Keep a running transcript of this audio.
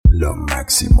La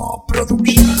Máxima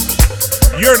Production.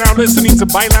 You're now listening to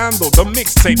Bailando, the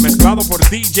mixtape mezclado por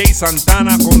DJ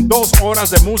Santana con 2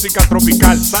 horas de música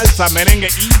tropical, salsa, merengue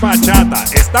y bachata.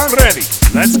 ¿Están ready?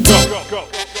 Let's go.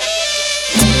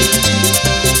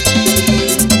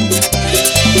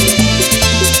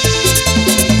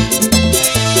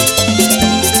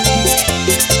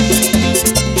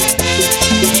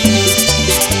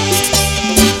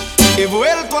 He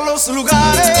vuelto a los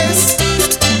lugares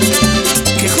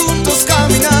que juntos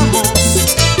caminamos,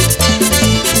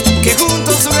 que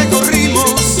juntos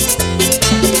recorrimos,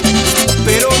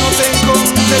 pero no te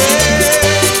encontré.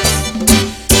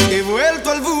 He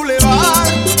vuelto al bulevar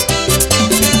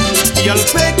y al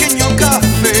pequeño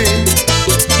café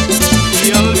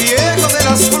y al viejo de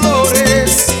las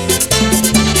flores.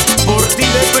 Por ti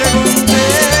le pregunté,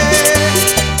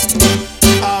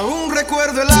 aún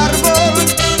recuerdo el árbol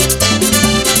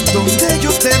donde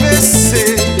yo te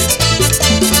besé.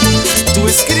 Tú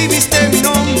escribiste mi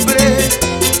nombre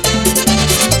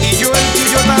y yo el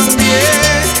tuyo también.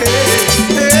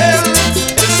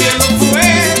 El cielo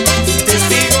fue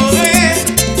testigo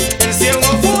el cielo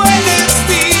fue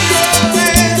testigo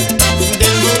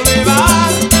del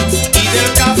bulevar y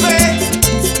del café,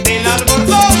 del árbol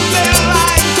donde la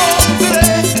encontré.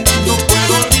 No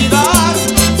puedo olvidar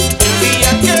el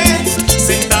día que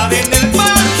sentada en el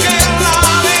parque la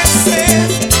besé.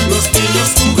 Los niños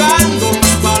jugando,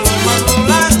 las palomas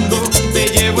volando, te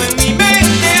llevo en mi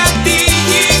mente a ti.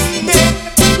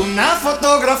 Una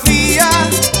fotografía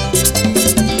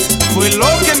fue lo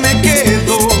que me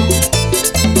quedó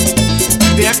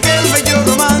de aquel bello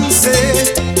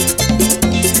romance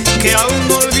que aún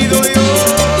no olvido yo.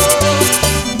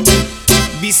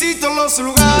 Visito los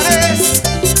lugares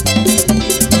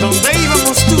donde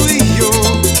íbamos tú y yo,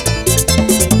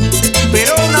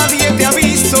 pero nadie te ha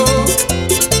visto,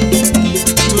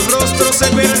 tu rostro se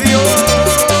perdió.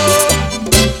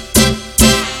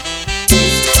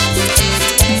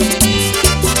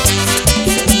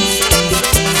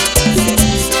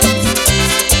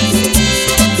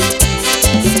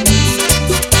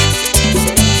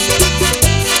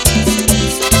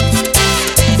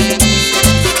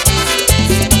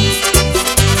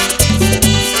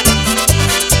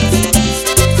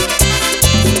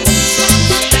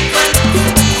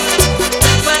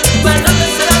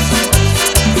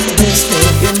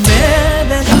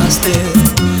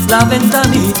 La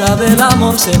ventanita del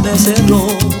amor se me cerró.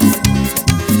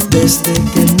 Desde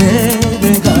que me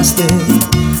dejaste,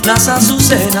 las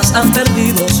azucenas han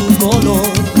perdido su color.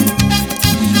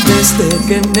 Desde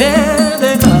que me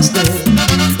dejaste,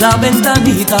 la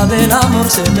ventanita del amor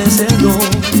se me cerró.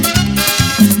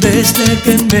 Desde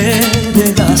que me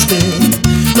dejaste,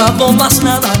 no hago más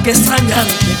nada que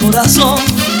extrañarte, corazón.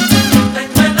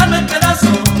 Tengo el alma en pedazos,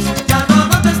 ya no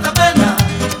aguanto esta pena.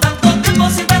 Tanto tiempo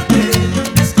sin verte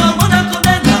es como una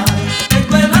condena.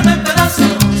 Tengo el alma en pedazos,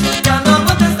 ya no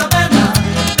aguanto esta pena.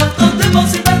 Tanto tiempo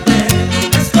sin verte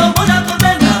es como una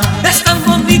condena. Es tan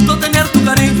bonito tener tu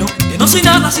cariño, que no soy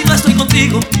nada si no estoy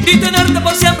contigo, y tenerte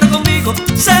por siempre conmigo,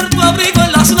 ser tu abrigo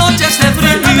en las noches de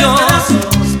frío.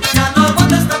 Ya no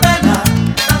aguanto esta pena,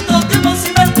 tanto tiempo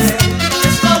sin verte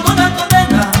es como una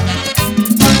condena.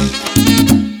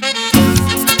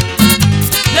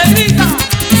 Negrita,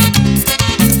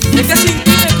 es que sin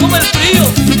ti me come el frío.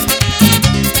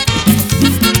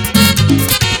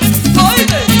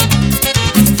 Oíste,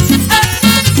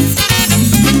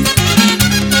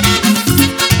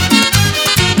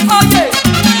 oye,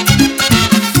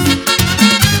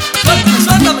 suéltame,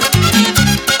 suéltame.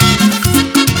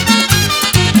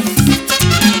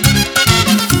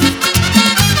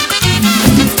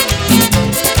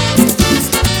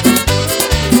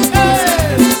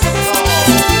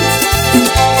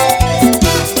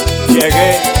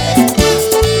 Llegué.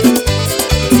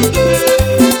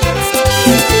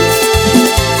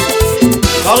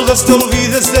 Tal vez te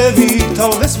olvides de mí,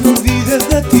 tal vez me olvides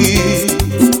de ti.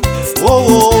 Oh,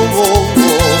 oh, oh, oh.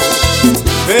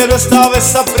 Pero esta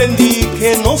vez aprendí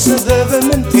que no se debe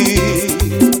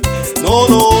mentir. No,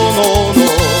 no, no, no.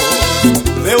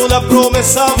 De una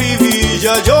promesa viví,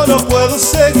 ya yo no puedo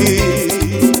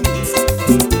seguir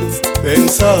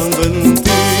pensando en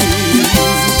ti.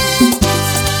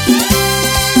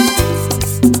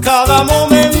 Cada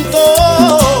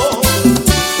momento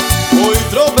voy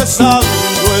tropezando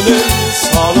en el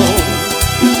salón,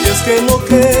 y es que no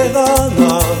queda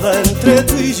nada entre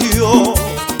tú y yo.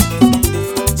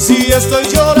 Si estoy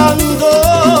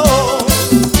llorando,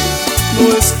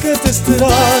 no es que te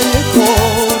extrañe,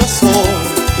 corazón,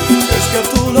 es que a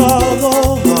tu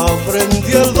lado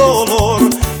aprendí el dolor.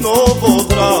 No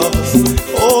podrás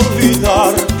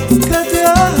olvidar que te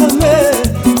amé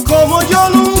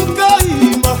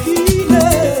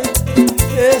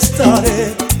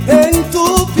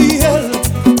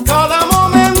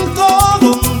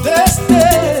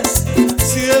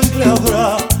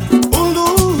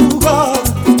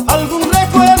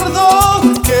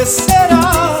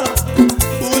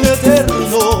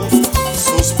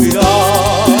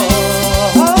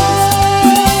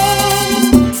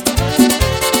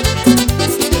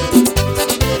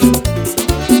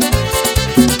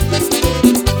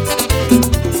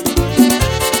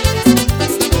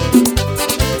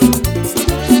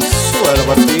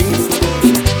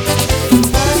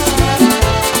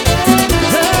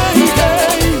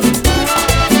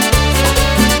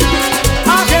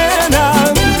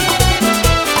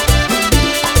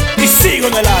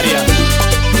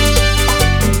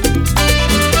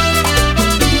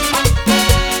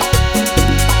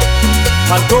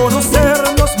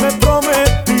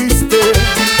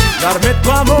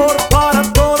tu amor para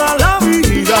toda la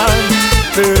vida,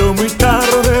 pero muy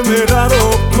tarde me he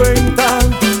dado cuenta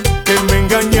que me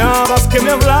engañabas, que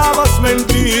me hablabas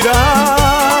mentiras.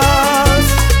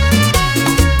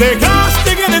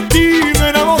 Dejaste que de ti me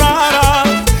enamorara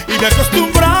y me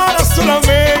acostumbrara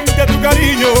solamente a tu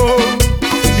cariño,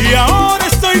 y ahora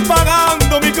estoy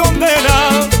pagando mi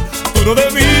condena. Tú no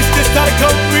debiste estar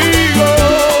conmigo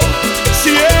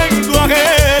siendo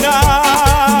ajena.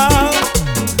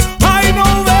 Ay,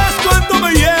 no ves cuánto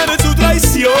me hiere tu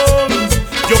traición.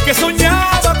 Yo que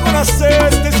soñaba con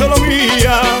hacerte solo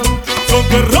mía, con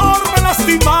tu error me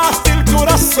lastimaste el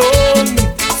corazón.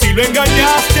 Si lo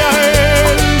engañaste a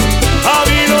él, a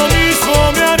mí lo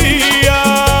mismo me haría.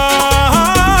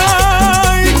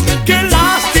 Ay, qué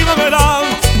lástima me da,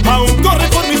 aún corre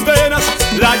por mis venas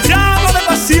la llama de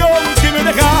pasión que me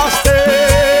dejaste,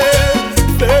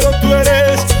 pero tú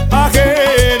eres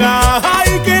ajena.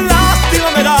 Ay, qué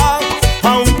lástima me da,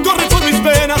 aún corre por mis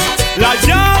venas la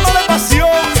llama de pasión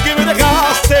que me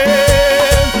dejaste,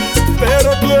 pero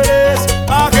tú eres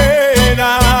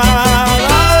ajena.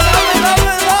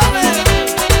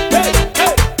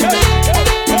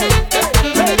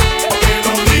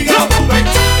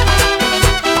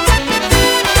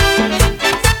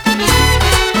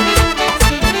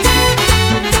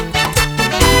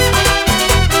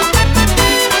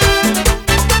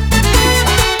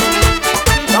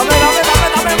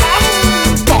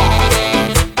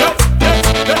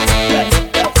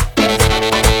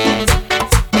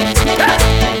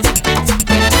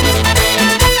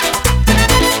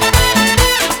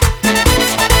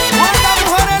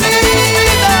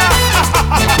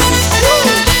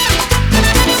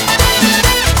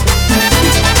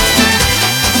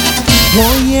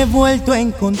 Hoy he vuelto a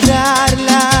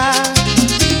encontrarla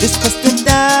después de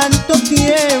tanto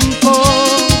tiempo.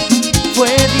 Fue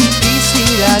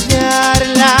difícil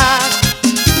hallarla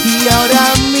y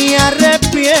ahora me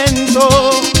arrepiento.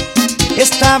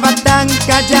 Estaba tan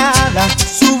callada,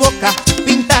 su boca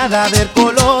pintada del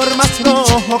color más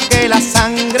rojo que la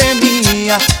sangre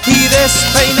mía, y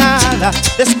despeinada,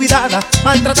 descuidada,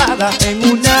 maltratada, en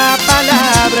una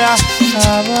palabra,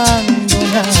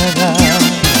 abandonada.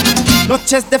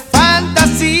 Noches de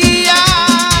fantasía,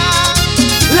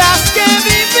 las que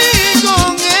viví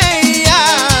con ella,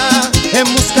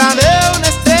 en busca de una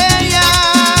estrella,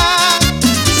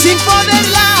 sin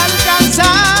poderla alcanzar.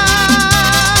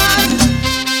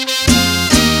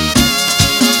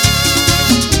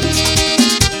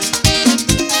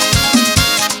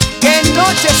 Qué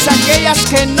noches aquellas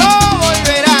que no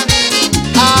volverán.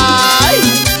 Ay.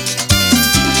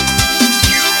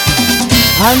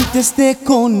 Antes de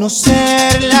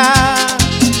conocerla,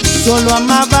 solo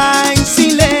amaba en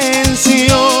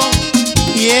silencio,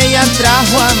 y ella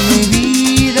trajo a mi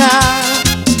vida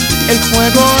el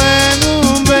fuego en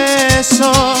un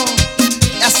beso.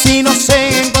 Y así nos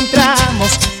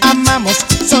encontramos, amamos,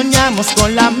 soñamos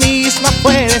con la misma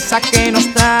fuerza que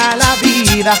nos da la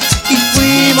vida, y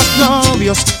fuimos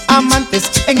novios, amantes,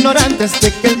 ignorantes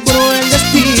de que el cruel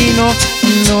destino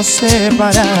nos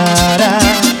separara.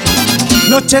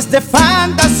 Noches de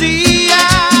fantasía,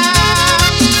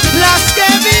 las que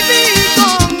viví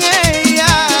con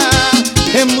ella,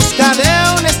 en busca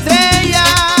de una estrella,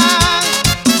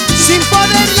 sin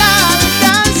poderla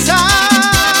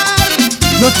alcanzar.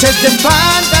 Noches de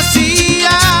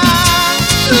fantasía,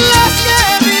 las que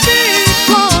viví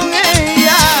con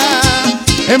ella,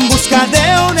 en busca de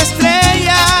una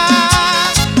estrella,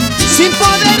 sin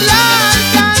poderla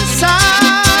alcanzar.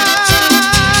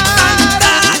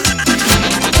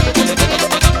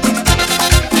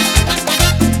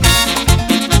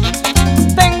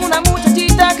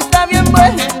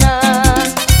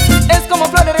 Es como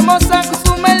flor hermosa con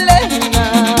su melena,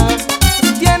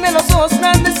 tiene los ojos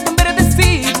grandes con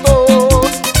verdecitos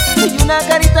y una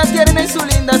carita tierna en sus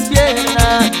lindas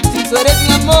piernas. Si tú eres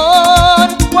mi amor,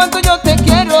 cuánto yo te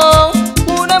quiero,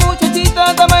 una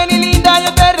muchachita tan buena y linda,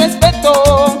 yo te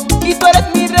respeto. Y tú eres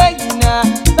mi reina,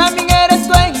 también eres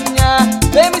dueña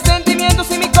de mis sentimientos,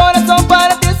 y mi corazón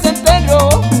para ti es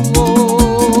entero.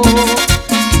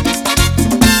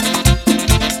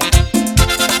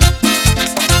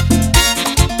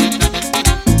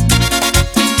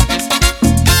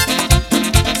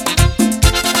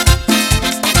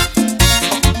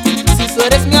 Tú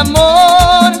eres mi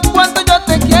amor, cuánto yo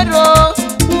te quiero,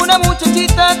 una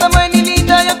muchachita tan buena y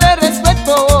linda, yo te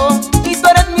respeto. Y tú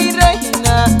eres mi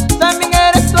reina, también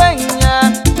eres dueña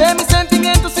de mis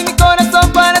sentimientos, y mi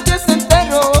corazón para ti es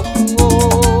entero.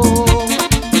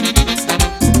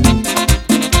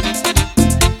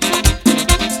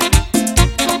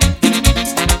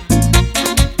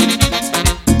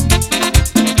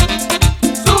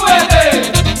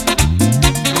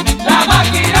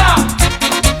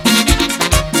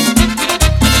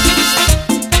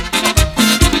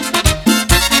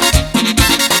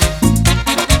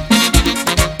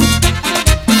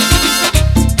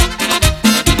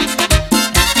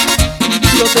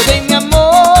 te doy mi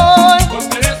amor,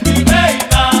 porque eres mi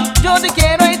reina, yo te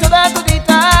quiero y toda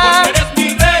todita, porque eres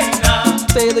mi reina,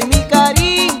 te doy mi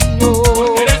cariño,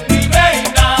 porque eres mi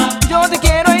reina, yo te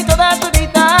quiero y toda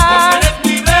todita, porque eres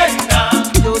mi reina,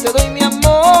 yo te doy mi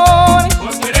amor,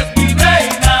 porque eres mi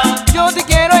reina, yo te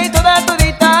quiero y toda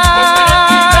todita.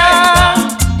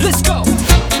 Let's go.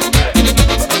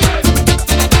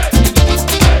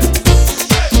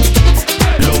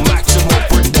 Lo máximo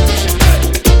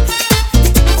production.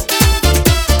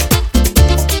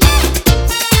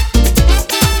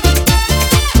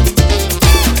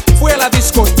 Fui a la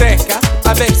discoteca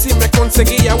a ver si me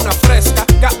conseguía una fresca.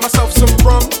 Got myself some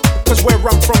rum, cause where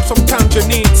I'm from sometimes you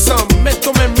need some. Me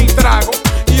tomé mi trago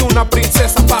y una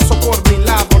princesa pasó por mi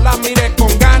lado. La miré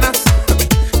con ganas,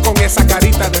 con esa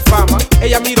carita de fama.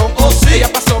 Ella miró, oh sí,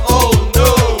 ella pasó, oh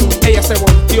no. Ella se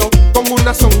volteó con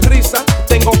una sonrisa.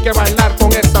 Tengo que bailar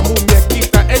con esa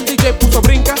muñequita. El DJ puso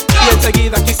brinca y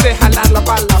enseguida quise jalarla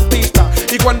para la pista.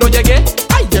 Y cuando llegué,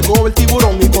 ay, llegó el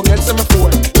tiburón y con él se me fue.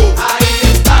 ahí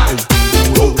está,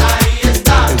 ahí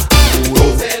está,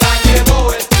 se la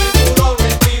llevó el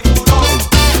tiburón,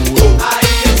 ahí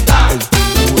está,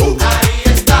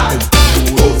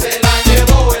 se la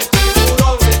llevó el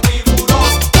tiburón,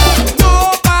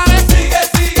 No pares, sigue,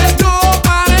 sigue, no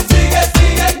pares, sigue,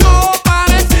 sigue, no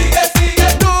pares, sigue, sigue,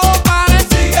 no pares,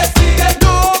 sigue, sigue,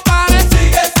 no pares,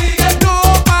 sigue, sigue, no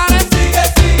pares, sigue,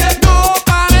 sigue, no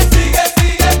pares, sigue,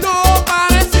 sigue, no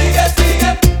pares. sigue, sigue.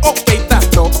 Ok,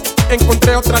 tato,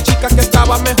 encontré otra chica que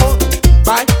estaba mejor.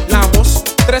 Bailamos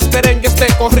 3 merengues de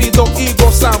corrido y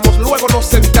gozamos. Luego nos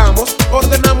sentamos,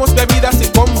 ordenamos bebidas y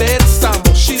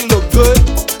conversamos. She looked good,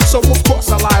 so of course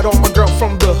I lied on my girl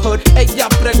from the hood. Ella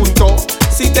preguntó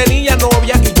si tenía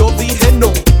novia y yo dije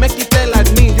no. Me quité el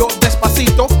anillo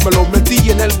despacito, me lo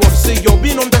metí en el bolsillo.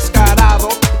 Vino un descarado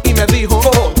y me dijo,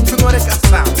 oh, tú no eres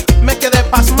casado. Me quedé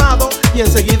pasmado y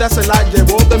enseguida se la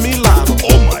llevó de mi lado.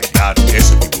 Oh my god,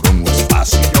 ese tiburón no es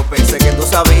fácil. Yo pensé que tú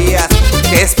sabías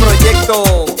que es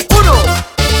proyecto 1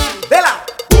 de la.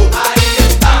 Ahí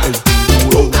está,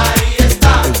 ahí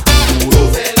está,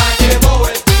 se la llevó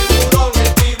el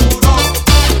tiburón,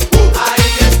 ahí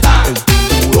está,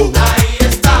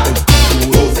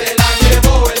 se la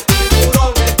llevó el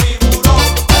tiburón,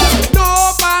 No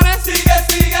pares, sigue,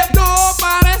 sigue, no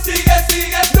pares, sigue,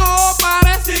 sigue, no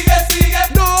pares, sigue, sigue,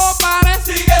 no pares,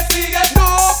 sigue, sigue, no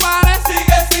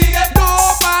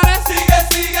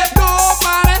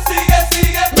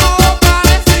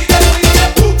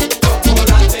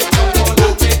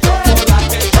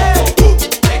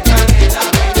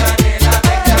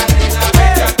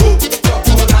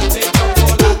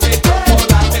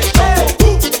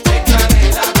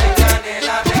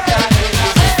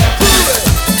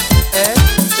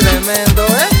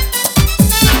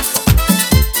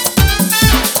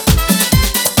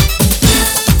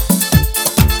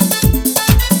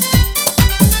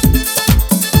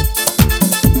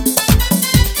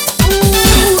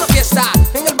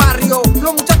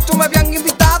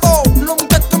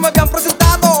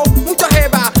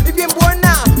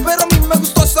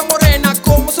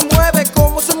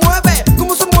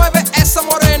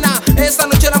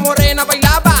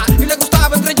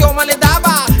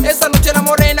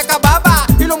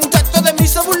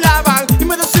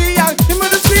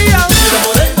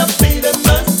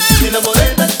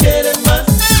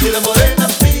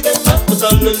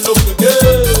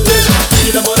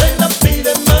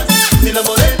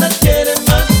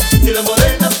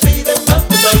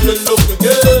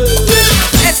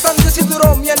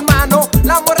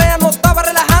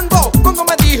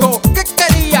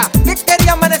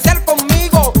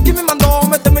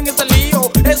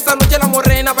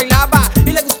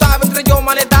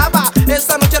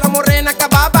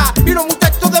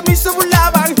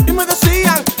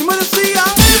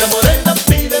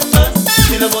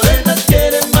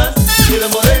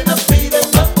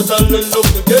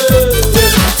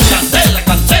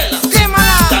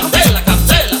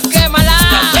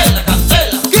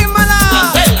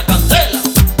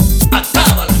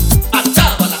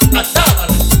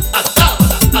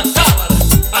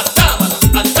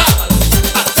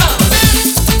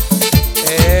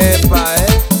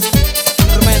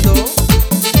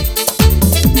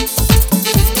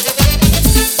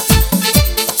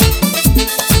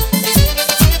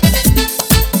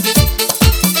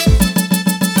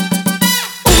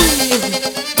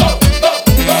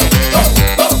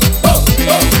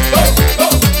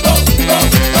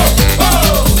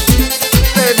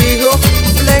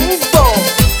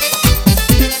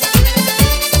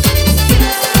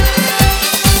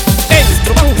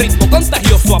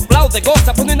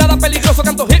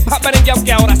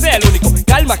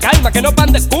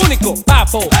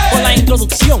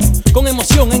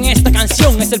emoción en esta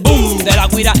canción es el boom de la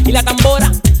guira y la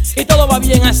tambora. Y todo va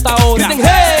bien hasta ahora. Dicen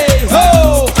hey,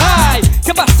 ho, hi.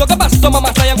 ¿Qué pasó,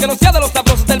 mamá? Y aunque no sea de los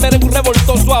sabrosos del merengue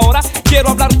revoltoso, ahora quiero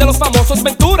hablar de los famosos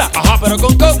Ventura. Ajá, pero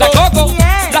con coco. La coco,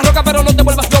 yeah. La roca, pero no te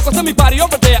vuelvas loco. Este es mi party,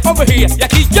 over there, over here. Y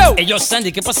aquí yo. Hey, yo,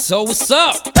 Sandy, ¿qué pasó? What's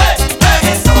up? Hey,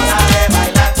 hey, es hora de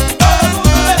bailar. Todo el mundo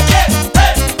de pie.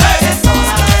 Hey, hey, es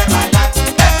hora de bailar.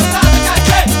 Esto está de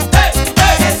calle. Hey,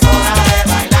 hey, es hora de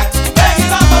bailar. Ven y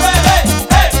vamos, bebé.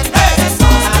 Hey, hey, es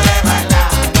hora de bailar.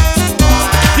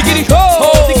 Tikiri-ho,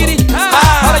 tikiri-ha.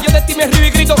 Ahora yo de ti me río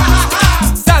y grito.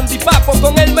 Sandy Papo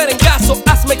con el merengazo.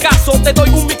 Hazme caso, te doy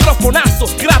un microfonazo.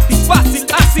 Gratis, fácil,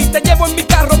 así te llevo en mi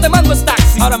carro, te mando en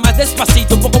taxi. Ahora más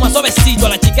despacito, un poco más suavecito. A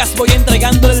las chicas voy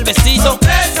entregándole el besito.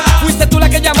 ¡Sorpresa! Fuiste tú la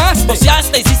que llamaste,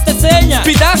 boceaste, hiciste señas,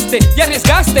 pitaste y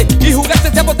arriesgaste y jugaste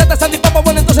ese boteta Sandy Papo,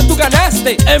 bueno entonces tú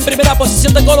ganaste. En primera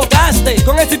posición te colocaste,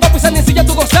 con el Papo y Sandy ya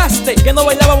tú gozaste. Que no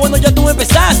bailaba, bueno ya tú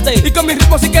empezaste, y con mi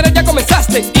ritmo si quieres ya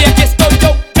comenzaste. Y aquí estoy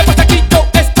yo, ¿qué pasa aquí yo?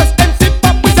 Esto es MC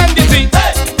Papo y Sandy. Hey,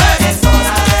 hey, es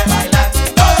hora de bailar.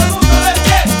 Todo el mundo de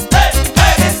pie. Hey,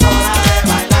 hey, es hora de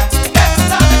bailar. Esto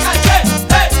está de calle.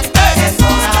 Hey, hey, es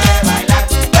hora de bailar.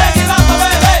 Ven y vamos,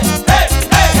 bebé. Hey,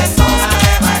 hey, es hora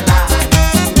de bailar.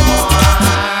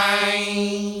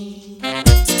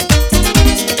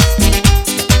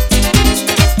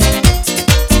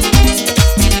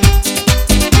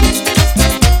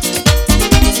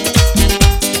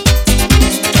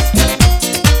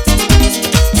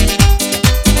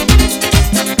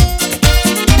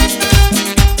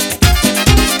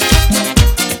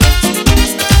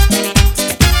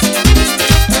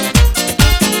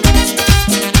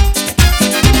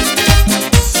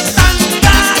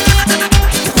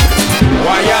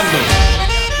 Guayando.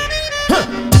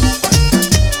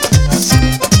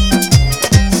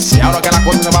 Y ahora que la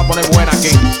cosa se va a poner buena aquí.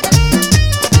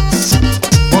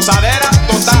 Gozadera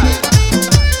total.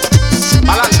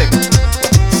 Pa'lante.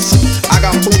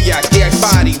 Hagan bulla, aquí hay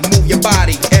party. Move your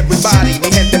body, everybody.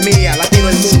 Mi gente mía, latino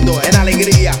el mundo en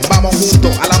alegría. Vamos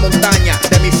juntos a la montaña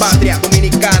de mi patria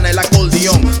dominicana. El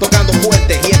acordeón tocando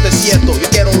fuerte y esto es cierto. Yo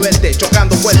quiero verte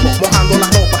chocando cuerpo, mojando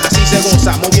las ropas. Así se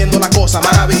goza, moviendo la cosa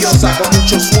maravillosa. Con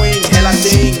mucho swing,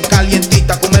 gelatín,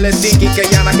 calientita con el sticky. Que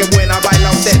llana, que buena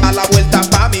baila usted. A la vuelta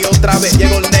pa' mí otra vez.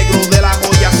 Llegó el negro de la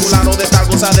joya, fulano de esta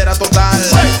gozadera total.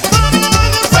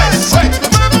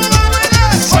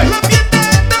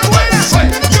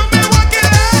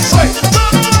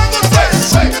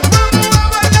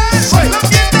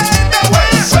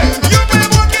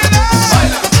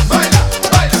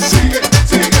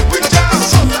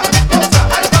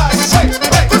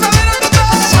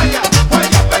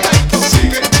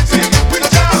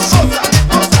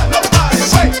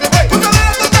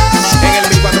 En el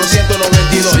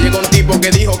 1492 llegó un tipo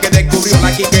que dijo que descubrió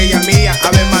la quiqueya mía.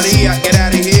 Ave María, que era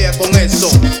dirigida con eso.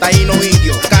 Taíno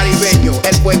indio, caribeño.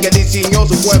 Él fue que diseñó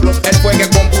su pueblo. Él fue que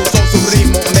compuso su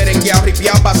ritmo. Merengueado,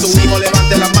 ripiado pa' su hijo.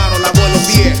 Levante la mano, la vuelo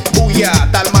pie. Bulla,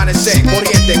 hasta amanecer.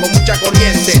 Corriente, con mucha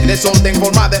corriente. Desorden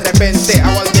forma de repente.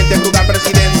 Agua al diente, fruta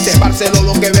presidente. Barceló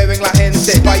lo que beben la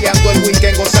gente. Fallando el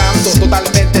weekend, gozando.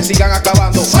 Totalmente, sigan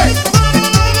acabando.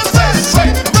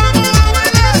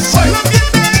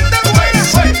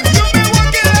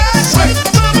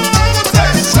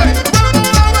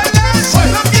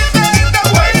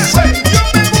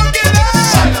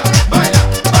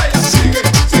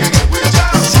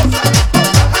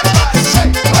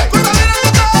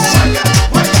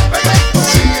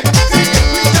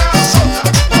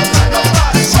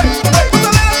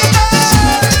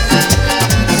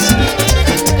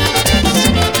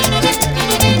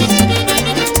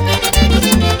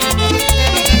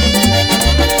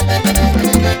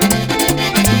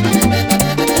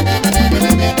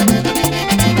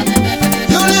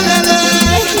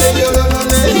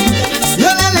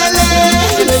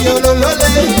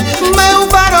 Ve un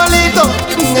farolito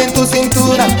en tu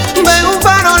cintura, ve un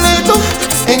farolito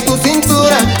en tu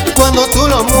cintura. Cuando tú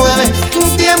lo mueves,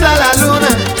 tiembla la luna.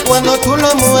 Cuando tú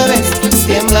lo mueves,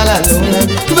 tiembla la luna.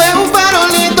 Ve un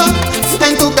farolito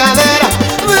en tu cadera,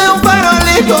 ve un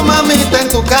farolito, mamita, en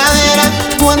tu cadera.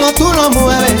 Cuando tú lo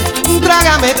mueves,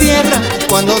 trágame tierra.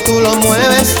 Cuando tú lo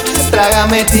mueves,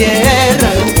 trágame tierra.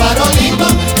 Ve un farolito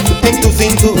en tu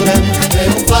cintura, ve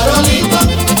un farolito,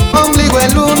 ombligo de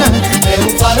luna, ve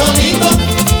un farolito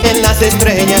en las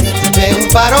estrellas, ve un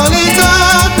farolito,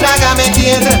 trágame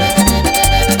tierra.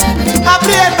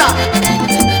 Aprieta.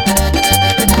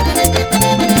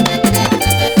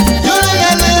 Yo le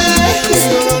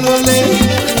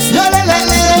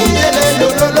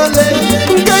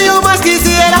que yo más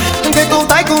quisiera que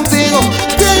contar contigo,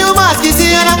 que yo más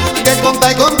quisiera que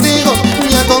contar contigo.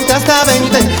 Ya conté hasta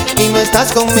 20 y no es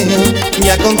estás conmigo.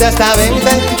 Ya conté hasta 20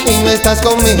 y no estás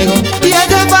conmigo. Y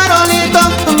ese farolito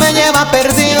me lleva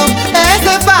perdido.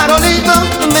 Ese farolito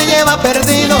me lleva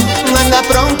perdido. Anda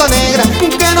pronto, negra,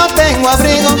 que no tengo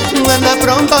abrigo. Anda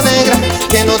pronto, negra,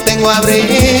 que no tengo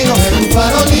abrigo. Es un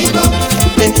farolito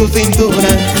en tu cintura.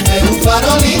 Es un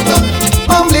farolito,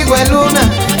 ombligo de luna.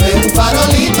 Es un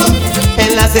farolito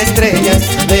en las estrellas.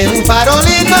 Es un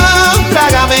farolito,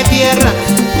 trágame tierra.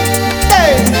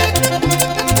 ¡Hey!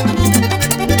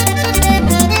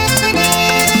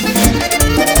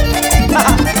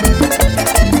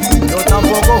 Yo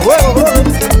tampoco juego,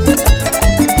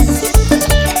 brother.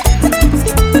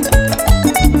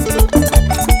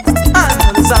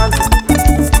 Ándale, santo.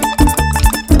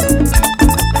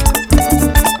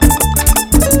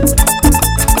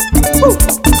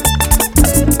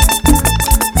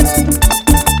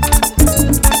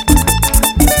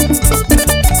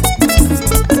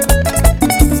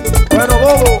 Bueno,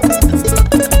 bobo.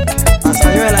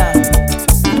 Pasayuela.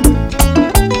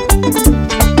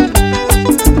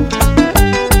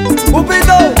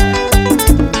 Pupito.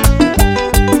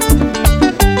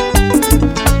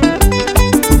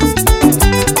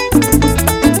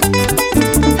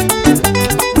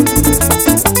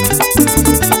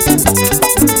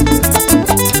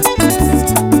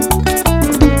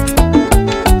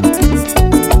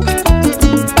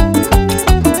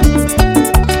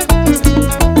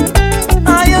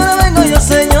 Ay, ahora vengo yo,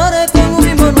 señores, con un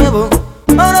ritmo nuevo.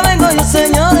 Ahora vengo yo,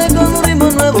 señores, con un ritmo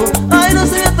nuevo. Ay, no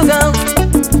se había tocado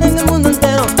en el mundo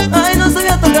entero. Ay, no se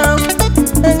había tocado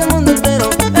en el mundo entero.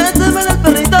 Este es el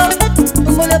perrito,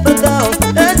 un baile apretado.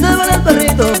 Este es el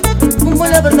perrito, un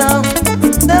baile apretado.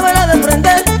 Te baila de frente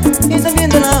y también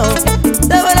de lado.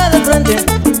 Te baila de frente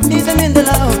y también de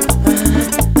lado.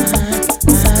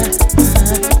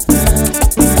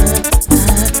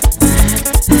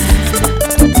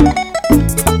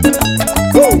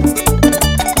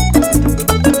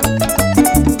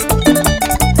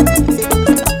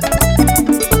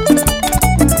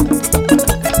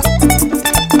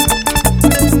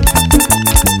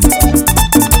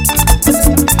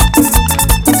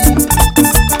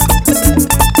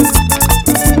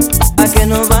 ¿A que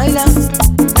no baila?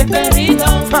 El perrito,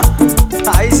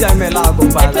 Ahí se ha melado, el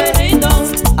compadre. perrito,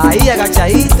 Ahí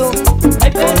agachadito,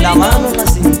 el con la perrito, mano en la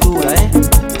cintura,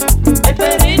 el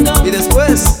perrito, Y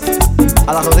después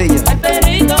a la rodilla. el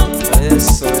perrito,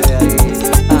 Eso es ahí.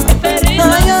 el perrito.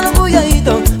 Ay, a lo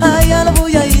bulladito, ay, a lo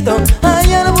bulladito,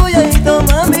 ay, a lo bulladito,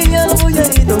 mami, a lo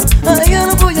bulladito, ay, a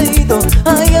lo bulladito,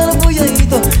 ay, a lo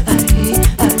bulladito, ay,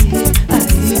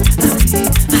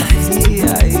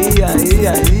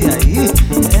 Ahí.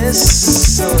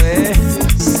 Eso es.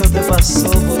 Eso te pasó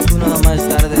por tú nada más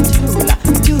tarde. Chula.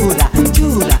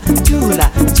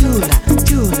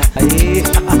 Ahí.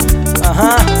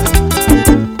 Ajá.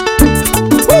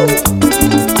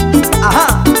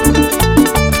 Ajá.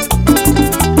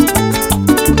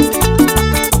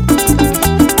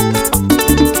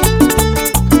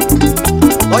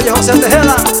 Oye, José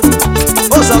Tejeda,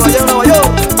 gózalo allá en Nueva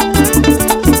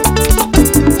York.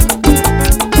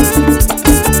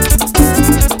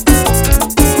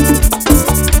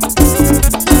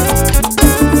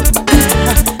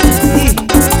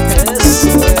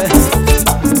 Eso es.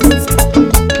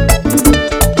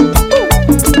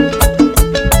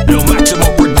 Lo Máximo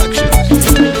Productions.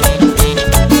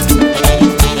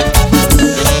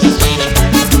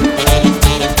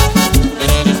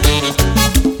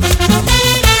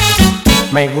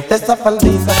 Me gusta esa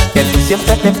faldita que tú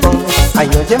siempre te pones. Ay,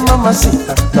 oye,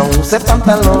 mamacita, no uses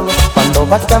pantalones. Cuando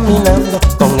vas caminando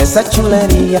con esa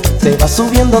chulería, se va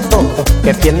subiendo todo.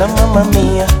 Que pierna, mamá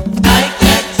mía. Ay,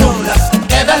 qué chula, te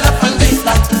queda la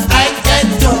faldita. Ay,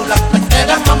 qué chula, te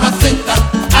queda mamacita.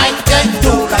 Ay, qué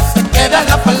chula, te queda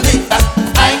la faldita.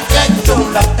 Ay, qué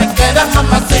chula, te queda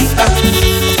mamacita.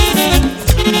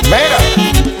 Mira,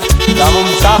 dame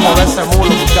un tajo de ese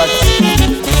mulo,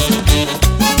 muchacho.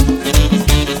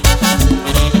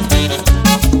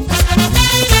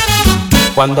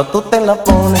 Cuando tú te la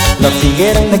pones, los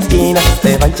tigres en la esquina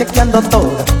te van chequeando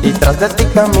toda y tras de ti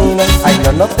caminan. Ay,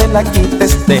 no te la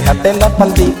quites, déjate la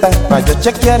faldita pa' yo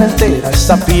chequear entera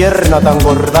esa pierna tan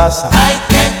gordaza. Ay,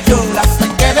 qué chula, te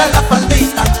queda la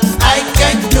faldita. Ay,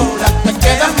 qué chula, te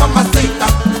queda mamacita.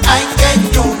 Ay,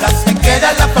 qué chula, te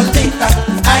queda la faldita.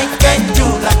 Ay, qué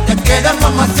chula, te queda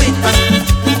mamacita.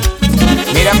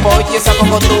 Mira, Pochi, esa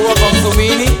como tuvo con su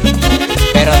mini,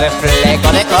 pero de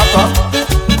fleco de coco.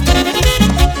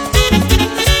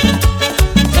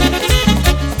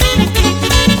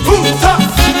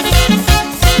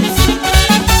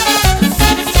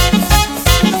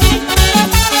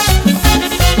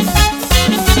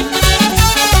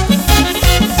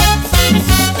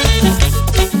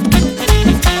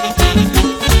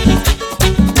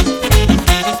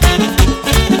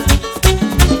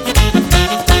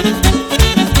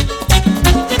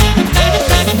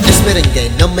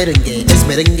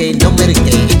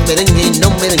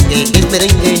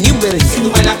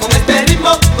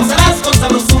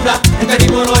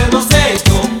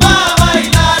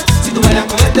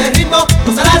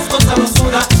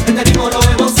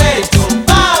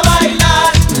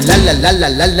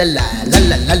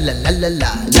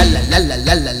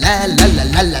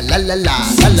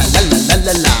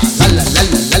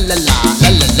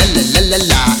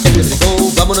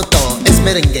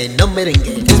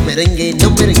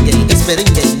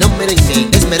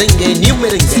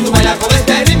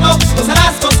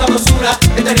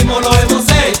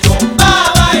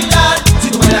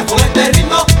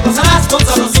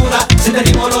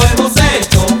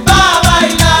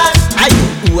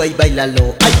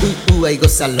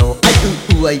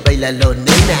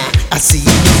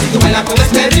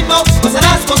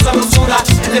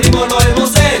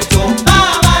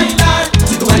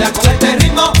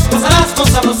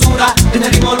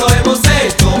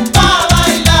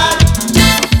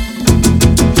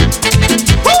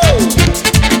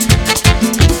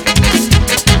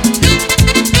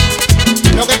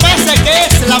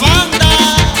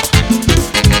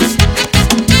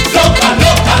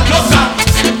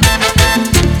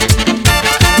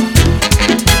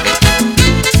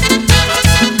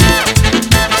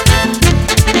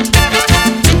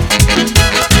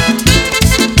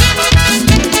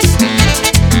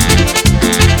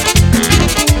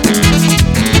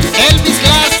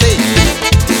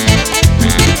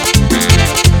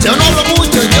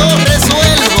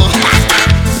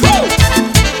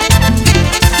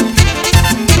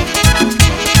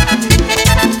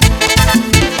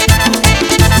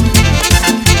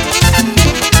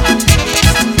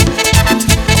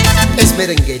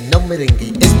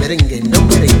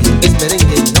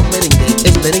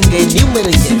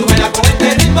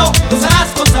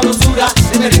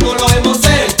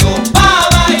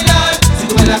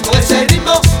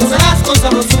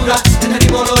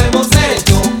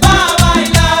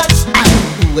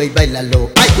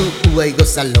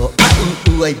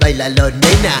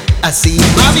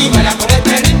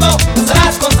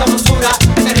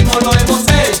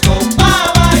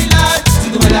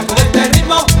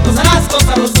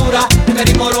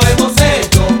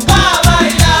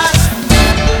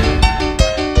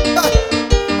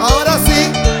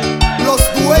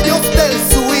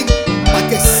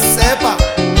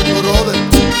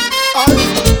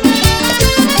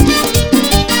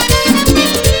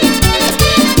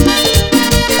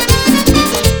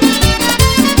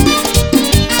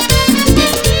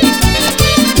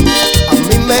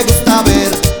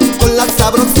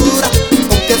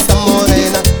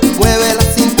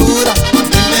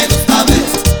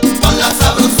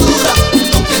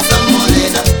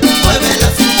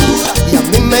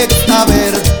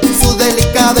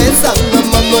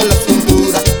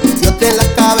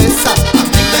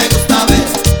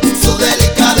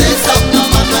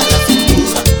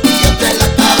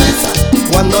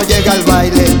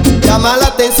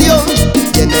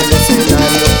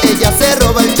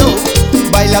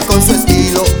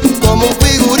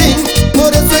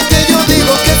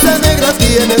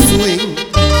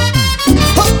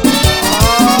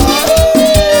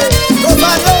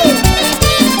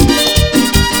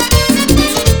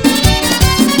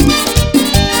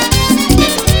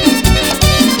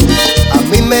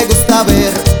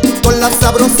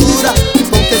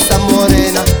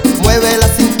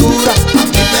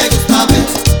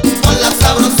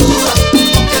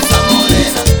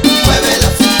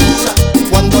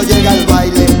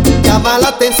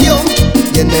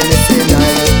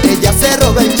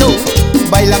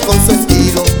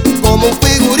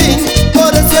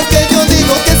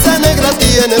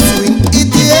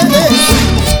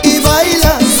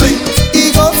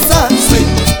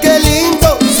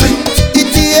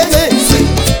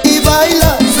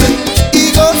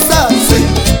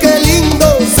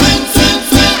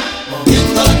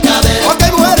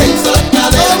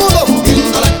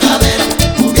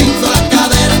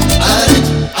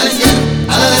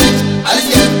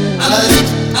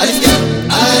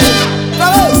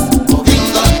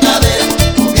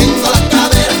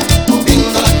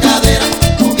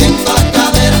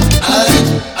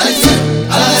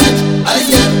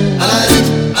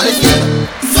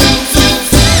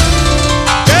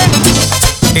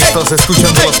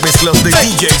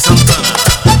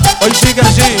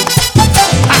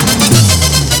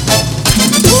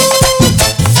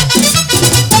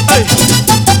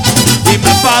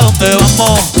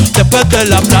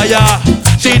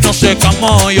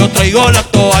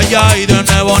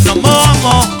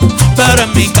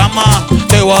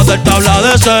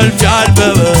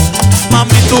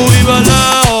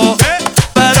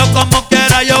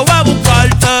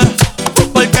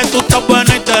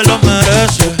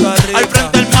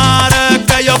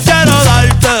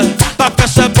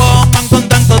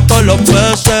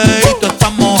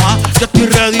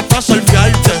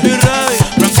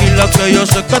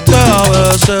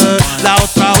 bese. La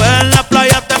otra vez en la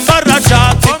playa te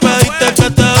emborrachaste y pediste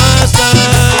que te bese.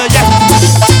 Yeah.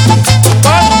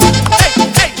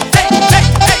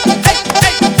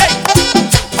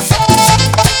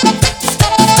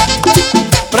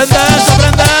 Prende eso,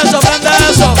 prende eso, prende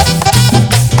eso.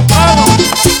 Vamos.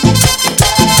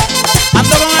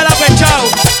 Ando con el apechao.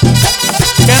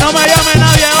 Que no me llame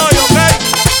nadie hoy, ¿ok?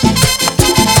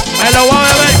 Me lo voy a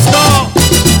beber todo.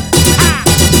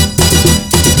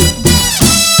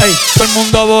 Ey, todo el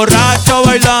mundo borracho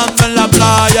bailando en la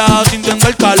playa, sintiendo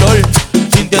el calor,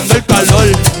 sintiendo el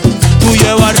calor. Tú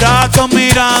llevas rato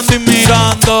mirando y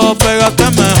mirando, pégate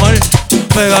mejor,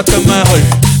 pégate mejor.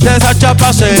 De esas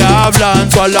chapas se habla en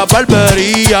toda la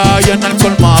barbería y en el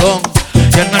colmadón,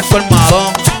 y en el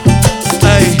colmadón.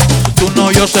 Ey, tú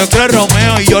no, yo sé que es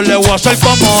Romeo y yo le voy a hacer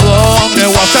comodón, le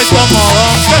voy a hacer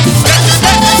comodón.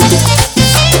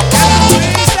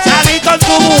 Salí con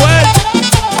tu mujer.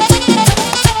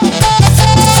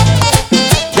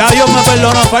 Ya Dios me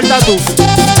perdonó, falta tú.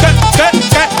 ¿Qué?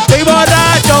 Estoy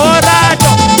borracho,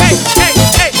 borracho. Ey.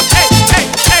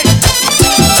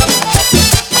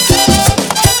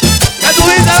 ¿Qué tú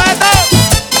dices, Beto?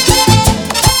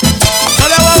 No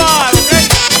le voy a bajar, ¿ok?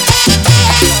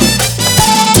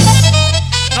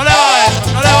 No le va eso,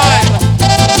 no le va eso.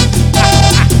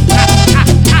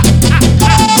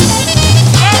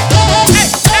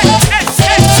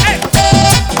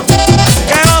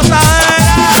 ¡Qué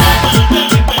gozadera!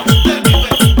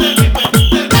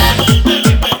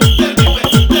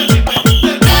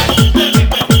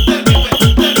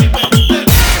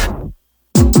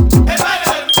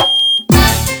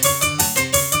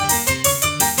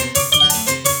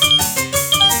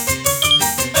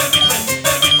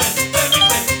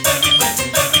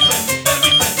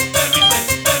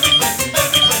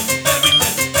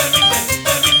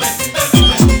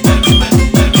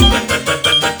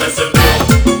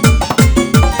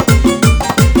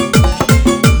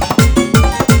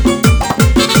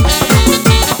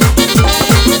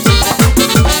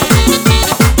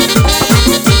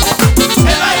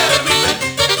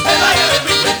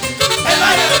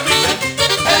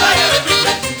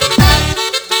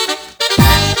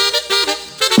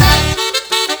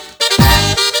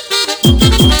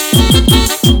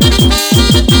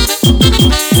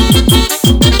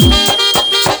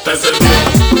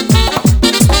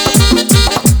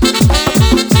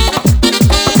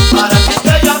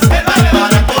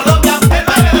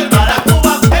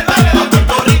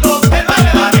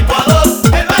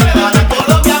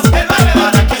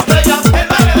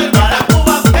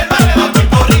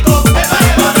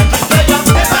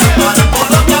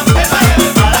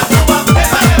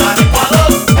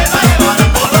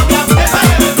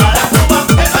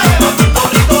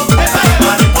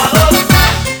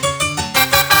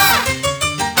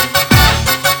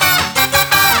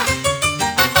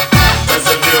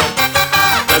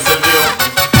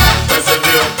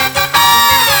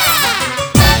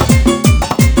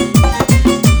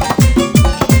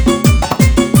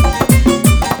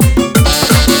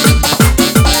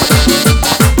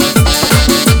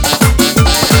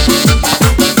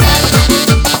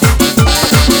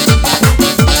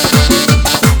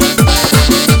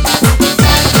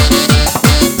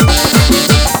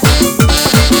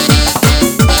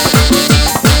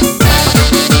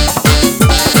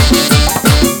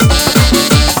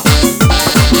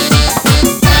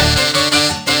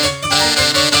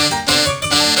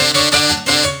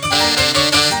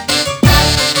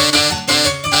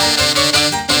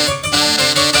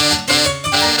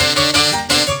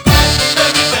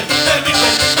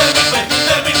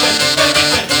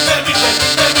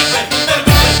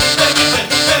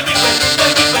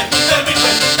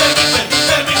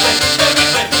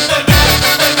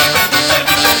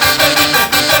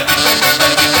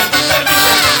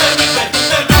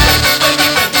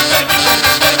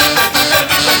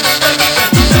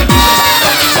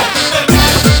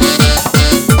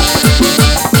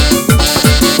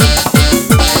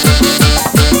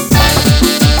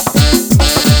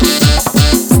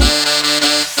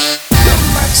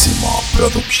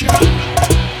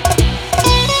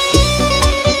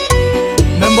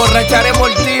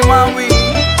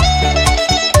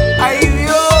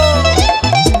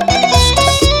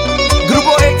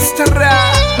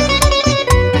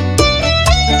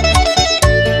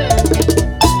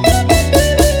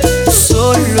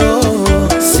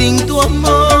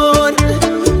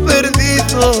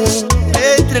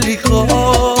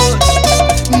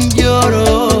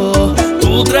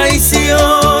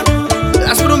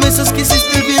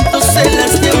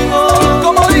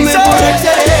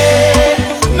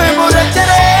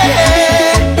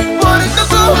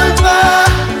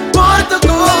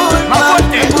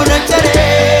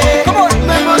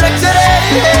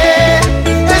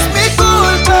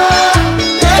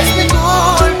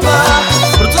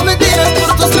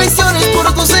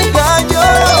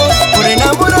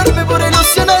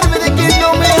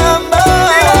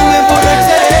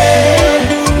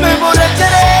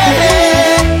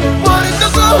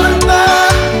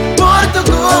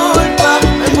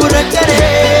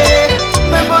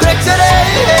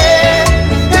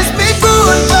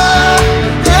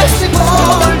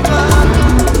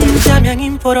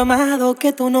 informado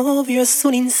que tu novio es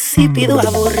un insípido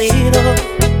aburrido.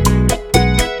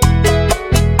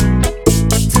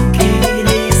 Que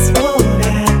eres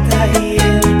fogata y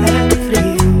él tan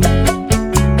frío.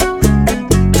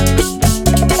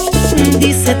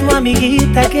 Dice tu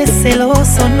amiguita que es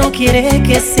celoso, no quiere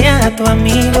que sea tu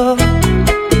amigo.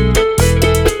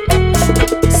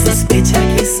 Sospecha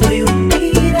que soy un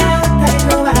pirata y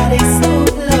robaré su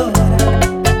flora.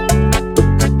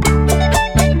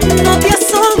 No te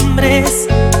asombres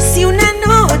si una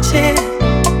noche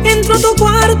entro a tu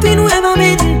cuarto y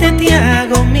nuevamente te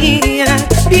hago mía.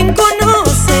 Bien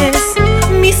conoces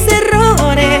mis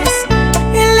errores,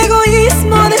 el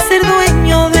egoísmo de ser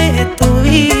dueño de tu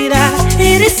vida.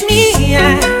 Eres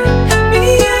mía,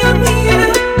 mía, mía.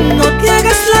 No te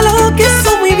hagas la loca,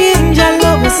 eso muy bien ya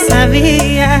lo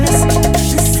sabías.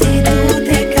 Si tú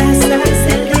te casas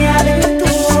el día de tu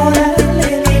boda, le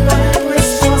digo a tu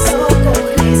esposo con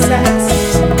risas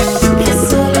que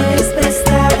solo es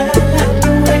prestada la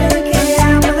mujer que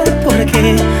ama, porque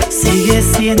sigue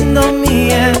siendo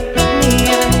mía,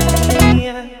 mía,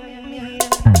 mía, mía.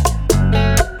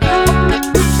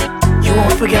 You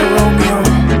won't forget Romeo.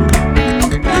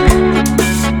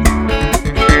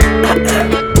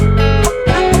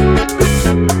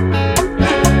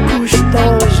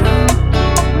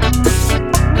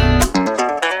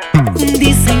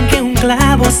 Dicen que un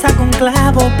clavo saca un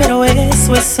clavo, pero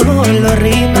eso es solo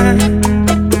rima. No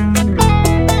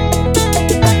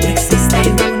existe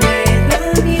una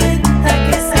herramienta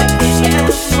que saque mi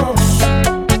amor.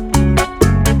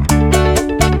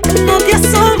 No te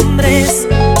asombres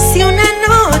si una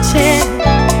noche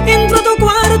entro a tu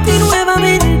cuarto y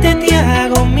nuevamente te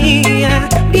hago mía.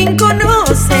 Bien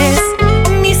conoces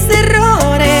mis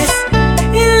errores,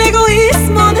 el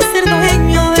egoísmo de ser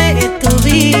dueño de tu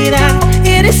vida.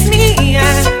 Eres mía,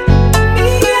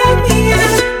 mía, mía.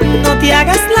 No te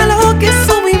hagas la loca,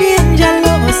 eso muy bien ya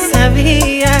lo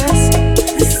sabías.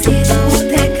 Si tú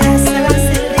te casas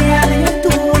el día de tu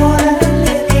boda,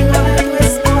 le digo a tu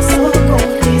esposo con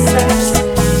risas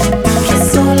que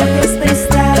solo es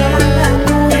prestada la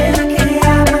mujer que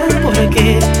ama, porque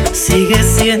sigue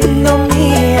siendo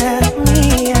mía,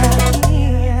 mía,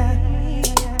 mía, mía.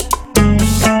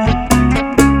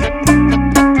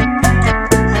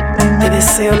 Te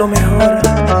deseo lo mejor,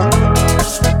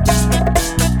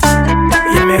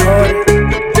 y el mejor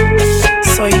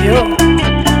soy yo.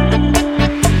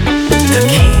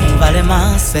 Vale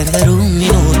más perder un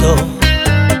minuto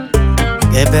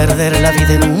que perder la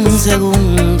vida en un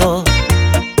segundo.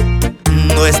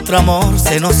 Nuestro amor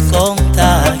se nos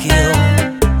contagió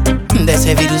de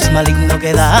ese virus maligno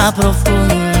que da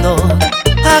profundo.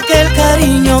 Aquel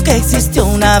cariño que existió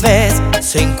una vez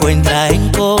se encuentra en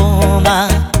coma.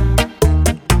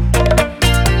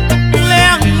 Le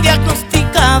han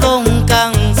diagnosticado un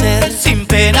cáncer sin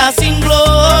pena, sin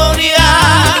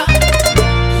gloria.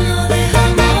 Lo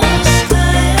dejamos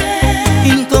caer.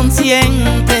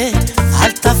 Inconsciente,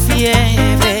 alta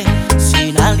fiebre,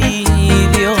 sin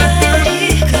alivio.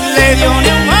 Le dio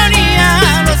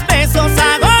neumonía, los besos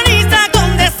agoniza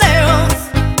con deseos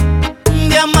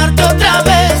de amarte otra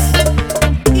vez.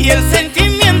 Y el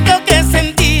sentimiento que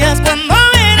sentías cuando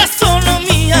eras solo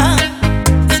mía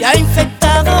se ha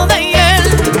infectado de hiel.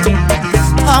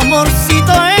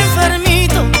 Amorcito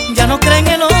enfermito, ya no cree en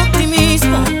el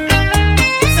optimismo,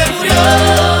 se murió.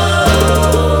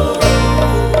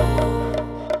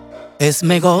 Es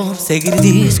mejor seguir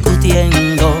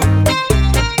discutiendo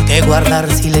que guardar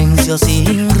silencio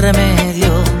sin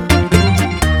remedio.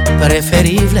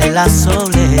 Preferible la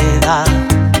soledad,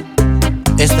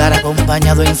 estar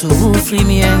acompañado en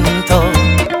sufrimiento.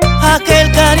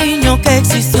 Aquel cariño que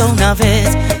existió una vez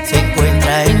se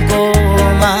encuentra en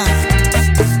coma.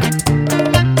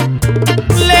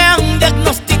 Le han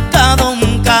diagnosticado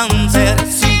un cáncer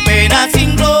sin pena,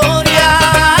 sin gloria.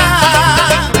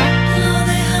 Lo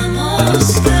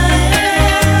dejamos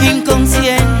caer.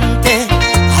 Inconsciente,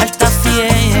 alta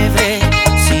fiebre,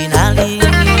 sin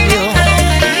alivio.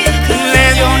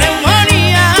 Le dio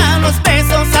neumonía, los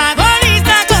besos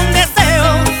agoniza con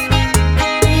deseos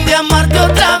de amarte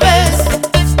otra vez.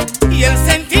 Y el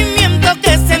sentimiento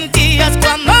que sentías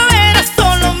cuando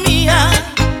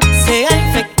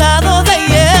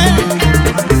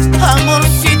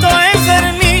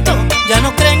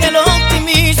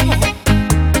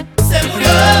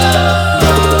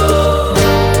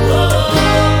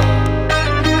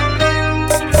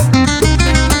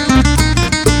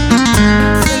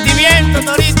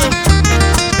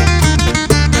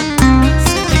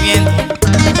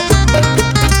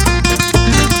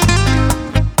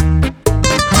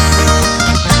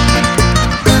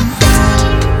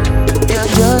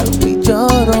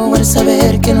por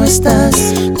saber que no estás.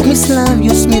 Con mis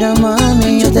labios, mira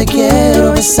mami, yo te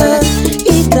quiero besar.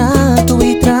 Y trato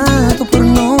por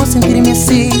no sentirme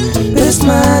así, pero es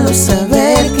malo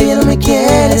saber que ya no me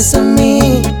quieres a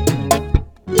mí.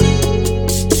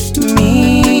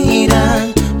 Mira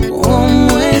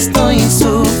cómo estoy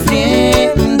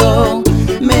sufriendo,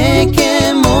 me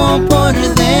quemo por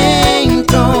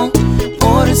dentro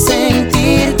por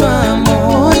sentir tu amor,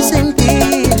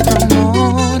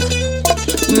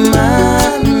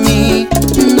 Mami,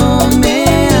 no me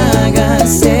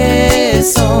hagas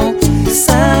eso,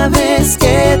 sabes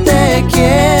que te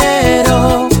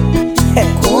quiero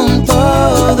con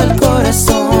todo el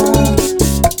corazón.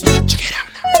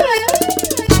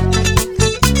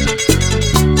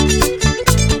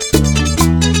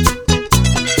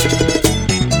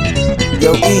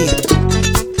 Yo,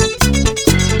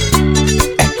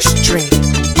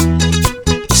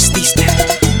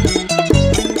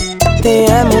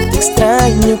 te amo, te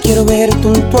extraño, quiero verte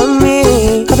junto a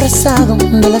mí, abrazado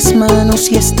de las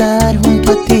manos y estar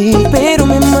junto a ti. Pero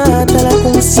me mata la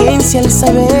conciencia al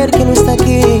saber que no está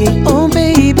aquí. Oh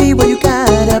baby, why you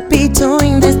gotta be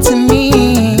doing this to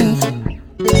me?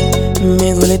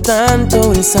 Me duele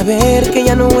tanto el saber que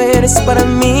ya no eres para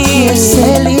mí. Y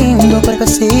ese lindo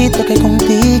cuerpecito que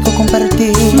contigo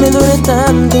compartí. Me duele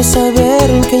tanto saber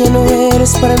que ya no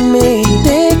eres para mí.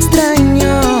 Te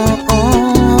extraño.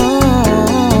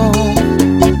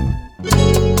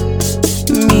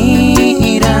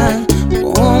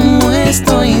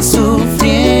 Estoy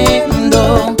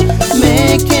sufriendo,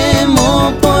 me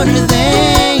quemo por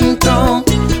dentro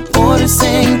por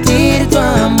sentir tu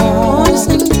amor,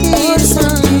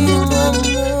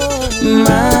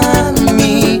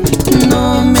 Mami,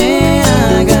 no me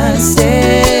hagas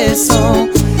eso,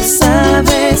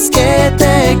 sabes que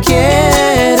te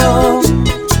quiero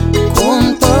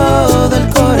con todo el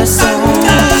corazón.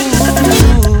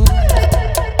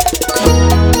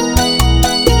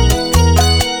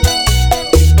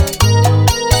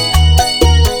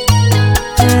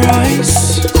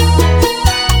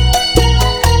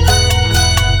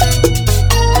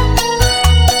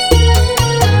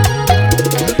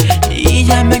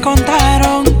 Me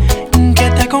contaron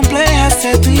que te acomplejas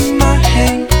de tu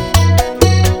imagen.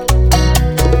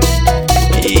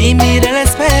 Y mira el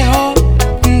espejo,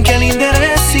 que linda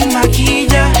eres sin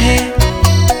maquillaje.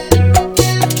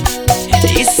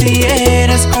 Y si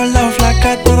eres gorda o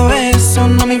flaca, todo eso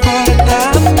no me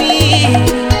importa a mí.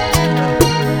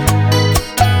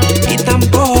 Y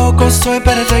tampoco soy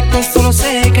perfecto, solo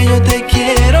sé que yo te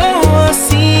quiero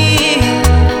así.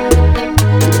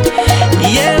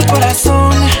 Y el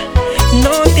corazón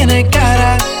no tiene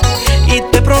cara, y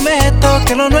te prometo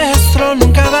que lo nuestro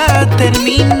nunca va a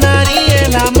terminar. Y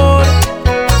el amor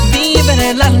vive en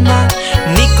el alma,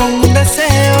 ni con un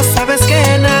deseo, sabes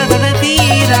que nada de ti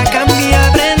la cambia.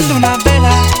 Prende una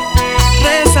vela,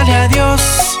 rézale a Dios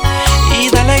y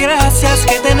dale gracias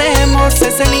que tenemos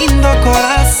ese lindo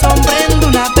corazón. Prende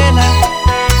una vela,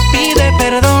 pide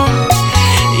perdón,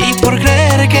 y por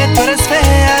creer que tú eres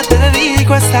fea te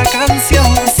dedico esta canción.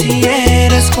 Si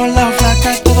eres gorda o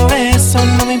flaca, todo eso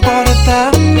no me importa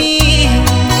a mí.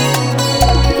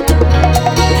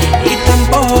 Y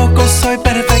tampoco soy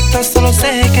perfecto, solo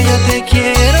sé que yo te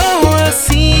quiero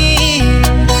así.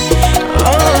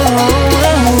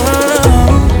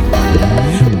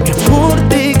 Mi amor,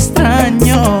 te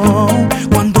extraño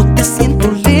cuando te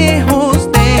siento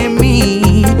lejos de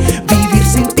mí. Vivir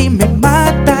sin ti me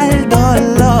mata el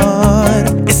dolor.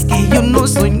 Es que yo no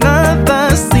soy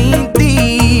nada sin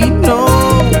ti, no.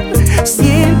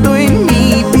 Siento en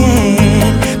mi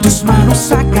piel tus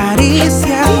manos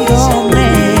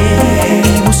acariciándome. Y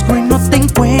busco y no te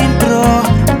encuentro,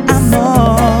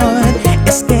 amor.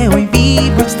 Es que hoy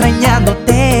vivo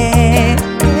extrañándote.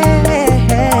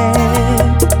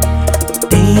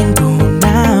 Tengo un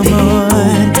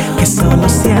amor que solo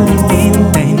se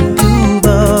alimenta en tu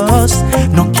voz.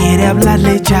 No quiere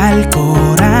hablarle ya al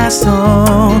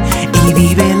corazón y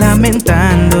vive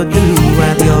lamentando tu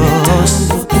adiós.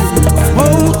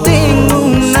 Oh, tengo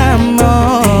un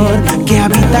amor que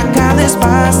habita cada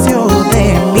espacio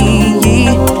de mí,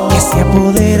 que se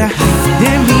apodera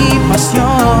de mi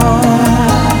pasión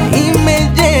y me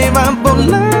lleva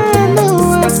volando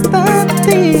hasta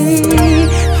ti.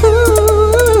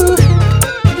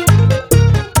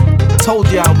 Told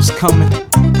you I was coming.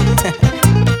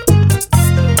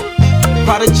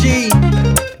 Prodigy,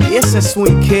 yes, a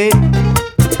sweet kid.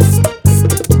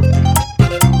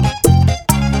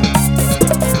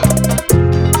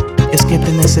 Es que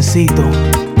te necesito.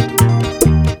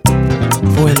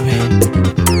 Vuelve.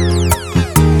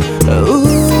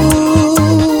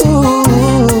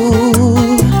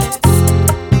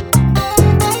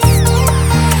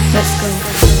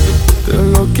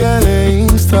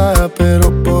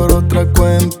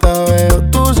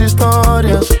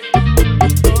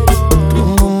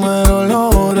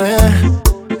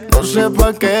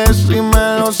 pa' qué si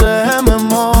me lo sé de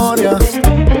memoria.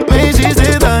 Me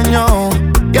hiciste daño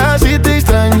y así te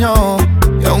extraño.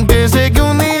 Y aunque sé que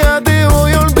un día te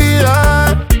voy a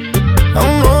olvidar,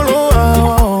 aún no lo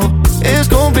hago, es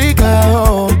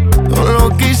complicado. Todo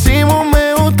lo que hicimos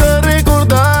me gusta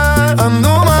recordar.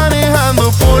 Ando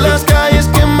manejando por las calles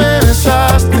que me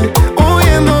besaste,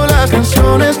 oyendo las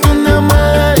canciones que un día me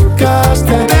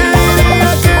dedicaste. Te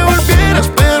diría que volvieras,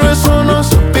 pero eso no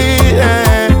se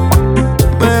pide.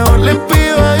 Mejor le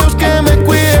pido a Dios que me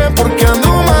cuide, porque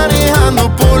ando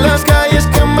manejando por las calles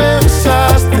que me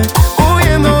besaste,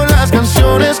 oyendo las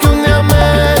canciones que un día me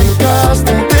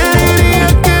dedicaste. Te diría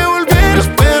que volvieras,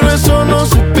 pero eso no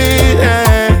se pide.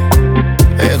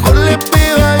 Mejor le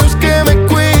pido a Dios que me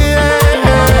cuide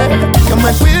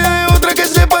de otra que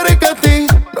se parezca a ti.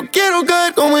 No quiero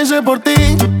caer como hice por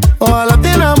ti. Ojalá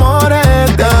te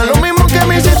enamores, te haga lo mismo que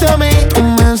me hiciste a mí. Tú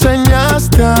me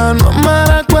enseñaste a no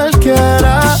amar a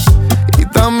cualquiera, y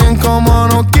también como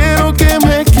no quiero que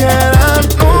me quieran.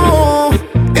 No,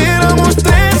 éramos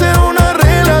tres, era una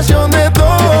relación de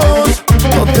dos.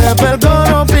 No te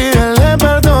perdono, pídele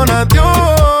perdón a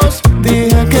Dios.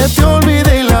 Dije que te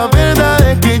olvidé y la verdad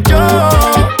es que yo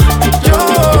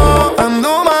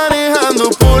ando manejando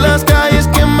por las calles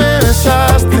que me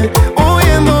besaste,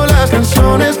 oyendo las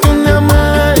canciones que un día me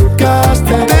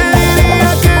dedicaste. Te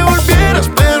diría que volvieras,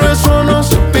 pero eso no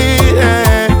se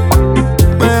pide.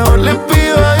 Mejor le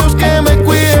pido a Dios que me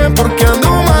cuide, porque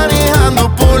ando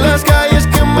manejando por las calles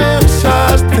que me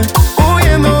besaste,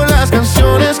 oyendo las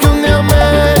canciones que un día me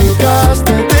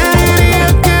dedicaste. Te diría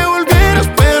que volvieras,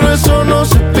 pero eso no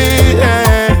se pide.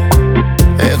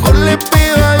 Mejor le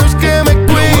pido a Dios que me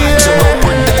cuide.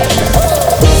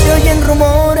 Se oyen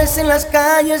rumores en las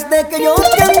calles de que yo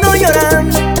te ando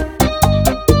llorando.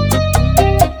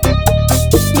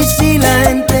 Y si la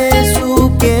gente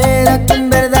supiera que en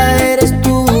verdad eres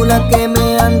tú la que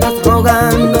me andas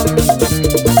rogando,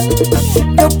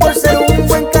 yo por ser un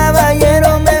buen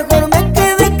caballero mejor me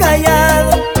quedé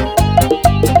callado.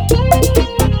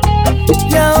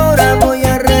 Y ahora voy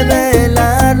a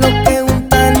revelar lo que un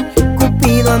tal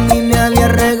Cupido a mí me había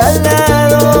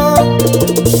regalado.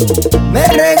 Me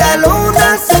regaló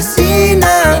una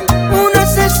asesina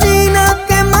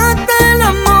que mata el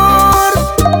amor,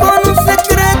 con un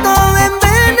secreto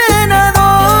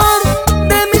envenenador.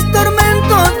 De mis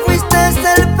tormentos fuiste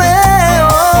el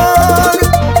peor.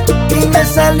 Y me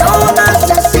salió una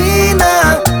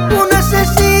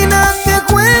asesina que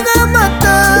juega a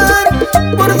matar.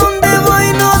 Por donde voy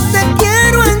no te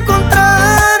quiero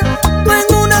encontrar. Tú en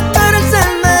una cárcel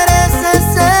mereces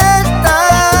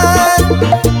estar.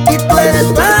 Y tú eres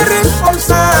la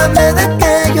responsable de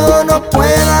que yo no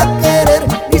pueda querer,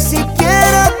 ni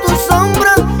siquiera tu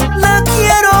sombra la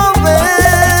quiero ver.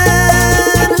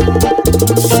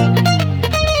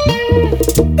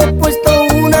 He puesto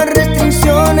una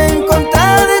restricción en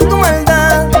contra de tu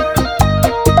maldad.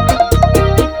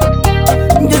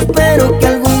 Yo espero que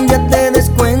algún día te des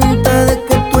cuenta de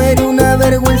que tú eres una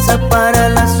vergüenza para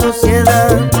la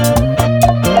sociedad.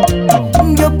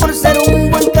 Yo por ser un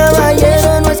buen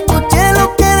caballero no escuché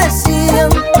lo que decían,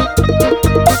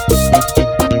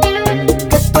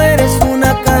 que tú eres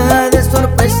una caja de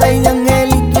sorpresa y de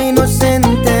angelito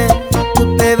inocente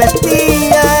tú te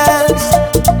vestías.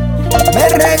 Me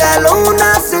regaló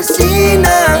una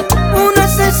asesina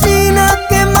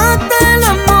que mata el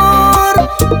amor,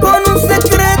 con un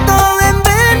secreto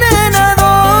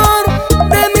envenenador.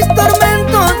 De mis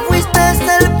tormentos fuiste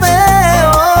el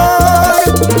peor.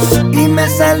 Y me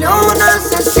salió una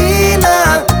asesina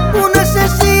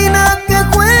que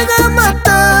juega a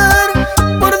matar.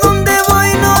 Por donde voy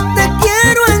no te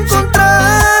quiero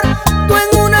encontrar. Tú en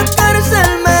una cárcel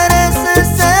mereces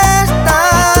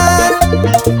estar.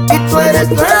 Y tú eres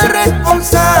la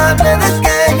responsable de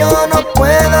que yo no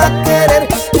pueda querer,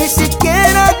 ni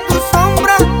siquiera tu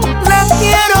sombra la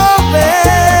quiero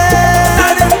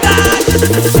ver.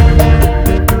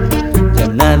 Ya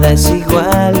nada es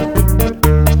igual,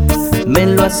 me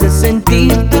lo hace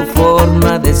sentir tu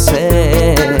forma de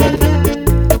ser.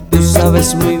 Tú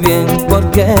sabes muy bien por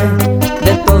qué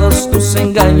de todos tus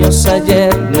engaños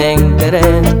ayer me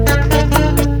enteré.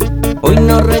 Hoy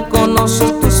no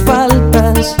reconozco tus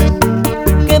faltas,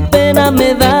 qué pena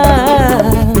me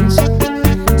das.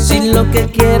 Si lo que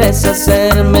quieres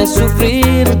hacerme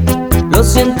sufrir, lo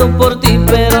siento por ti,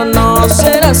 pero no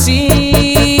será así.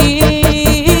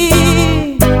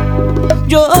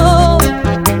 Yo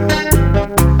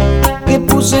que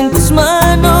puse en tus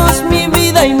manos mi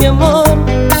vida y mi amor,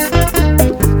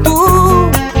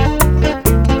 tú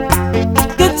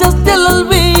que echaste al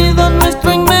olvido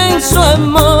nuestro inmenso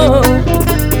amor.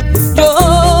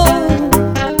 Yo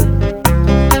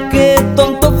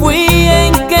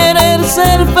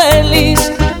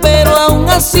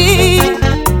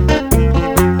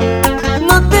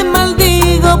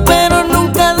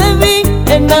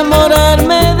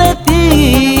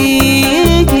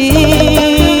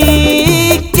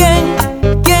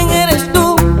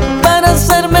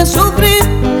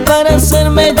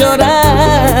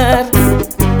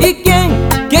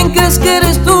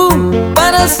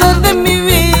hacer de mi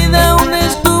vida un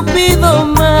estúpido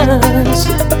más.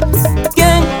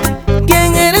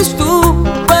 ¿Quién eres tú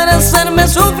para hacerme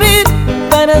sufrir,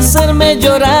 para hacerme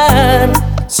llorar?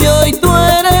 Si hoy tú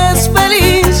eres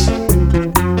feliz,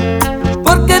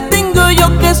 ¿por qué tengo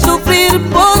yo que sufrir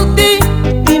por ti?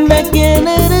 Dime quién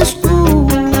eres tú,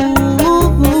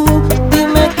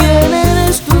 dime quién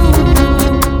eres tú.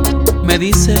 Me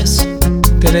dices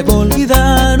que debo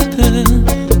olvidarte,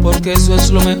 porque eso es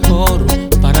lo mejor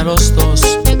para los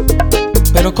dos.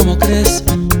 Pero ¿cómo crees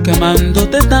que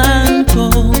amándote tanto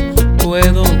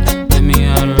puedo de mi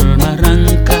alma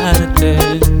arrancarte?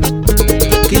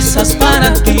 Quizás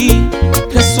para ti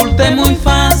resulte muy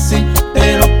fácil,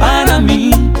 pero para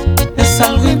mí es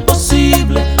algo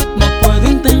imposible. No puedo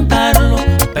intentarlo,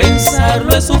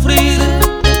 pensarlo es sufrir.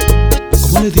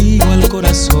 ¿Cómo le digo al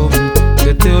corazón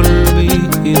que te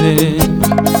olvide?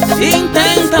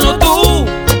 Inténtalo tú,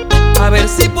 a ver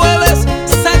si puedes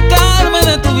sacarme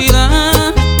de tu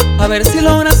vida, a ver si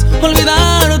logras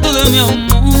olvidarte de mi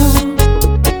amor,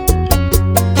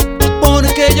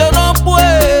 porque yo no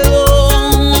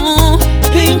puedo.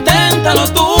 Inténtalo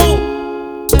tú,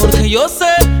 porque yo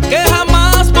sé que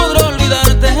jamás podré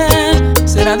olvidarte.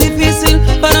 Será difícil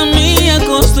para mí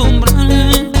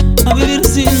acostumbrarme a vivir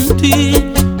sin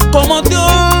ti. ¿Cómo te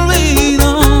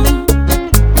olvido?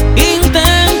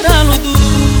 Inténtalo tú.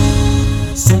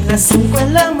 Son las 5 de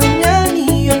la mañana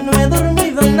y yo no he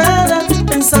dormido nada,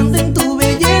 pensando en tu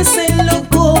belleza, en lo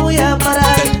que voy a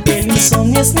parar. El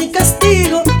insomnio es mi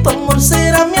castigo, tu amor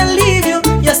será mi alivio,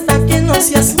 y hasta que no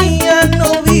seas mía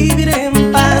no viviré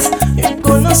en paz. Yo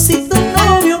conocí tu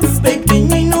novio,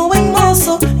 pequeño y no buen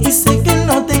mozo, y sé que él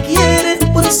no te quiere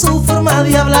por su forma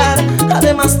de hablar.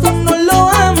 Además tú no lo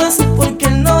amas porque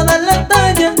él no da la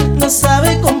talla, no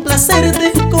sabe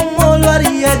complacerte como lo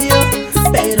haría yo.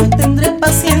 Pero tendré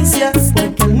paciencia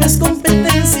porque él no es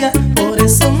competencia, por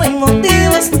eso no hay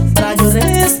motivos para yo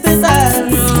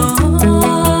respetarlo.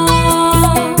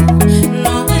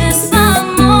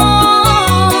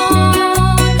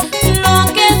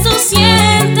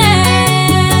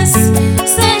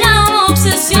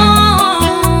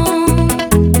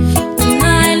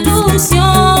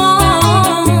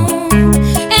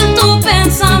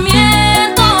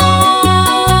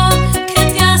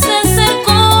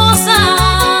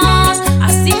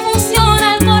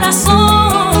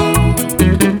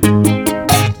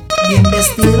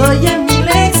 Y en mi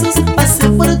Lexus pasé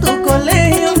por tu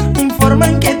colegio, me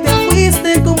informan que te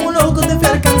fuiste, como un loco te fui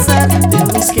a alcanzar. Te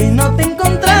busqué y no te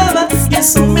encontraba, y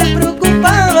eso me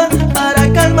preocupaba.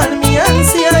 Para calmar mi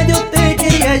ansia yo te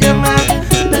quería llamar,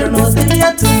 pero no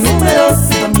tenía tu número,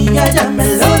 tu amiga ya me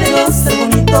lo negó. Ser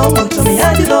bonito mucho me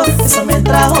ayudó, eso me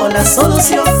trajo la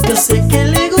solución. Yo sé que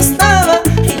le gustaba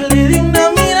y le di una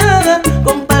mirada,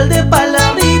 con par de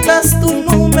palabritas tu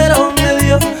número me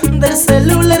dio. Del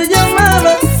celular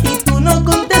llamaba y tú no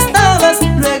contestabas,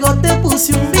 luego te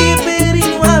puse un beeper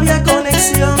y no había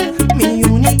conexión. Mi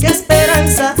única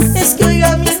esperanza es que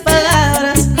oiga mis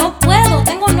palabras. No puedo,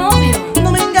 tengo novio. No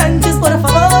me enganches, por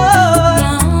favor.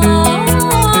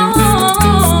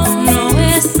 No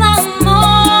es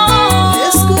amor.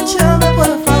 Escúchame,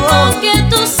 por favor. Lo que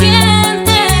tú sientes,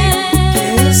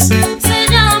 ¿qué es? se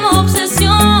llama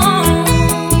obsesión,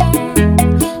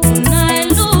 una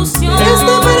ilusión.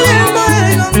 Estoy perdiendo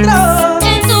el control.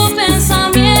 En tu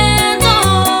pensamiento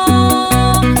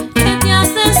que te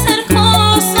hace hacer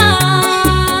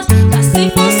cosas, así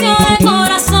funciona el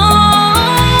corazón.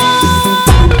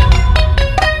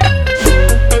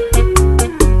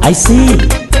 Ay, sí.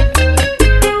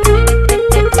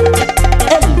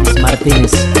 Elvis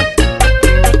Martínez.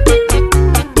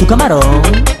 Tu camarón.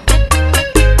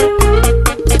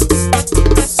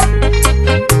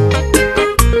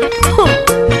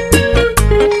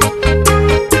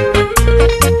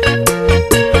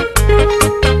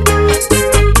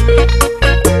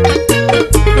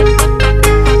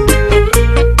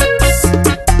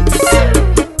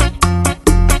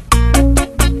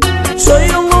 Soy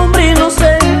un hombre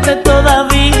inocente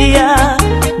todavía.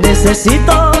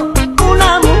 Necesito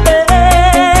una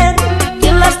mujer que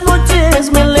en las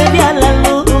noches me eleve a la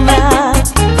luna,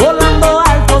 volando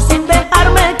alto sin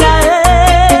dejarme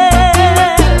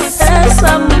caer.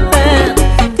 Esa mujer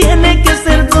tiene que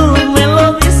ser tú, me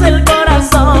lo dice el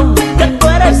corazón, que tú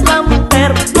eres la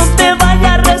mujer. No te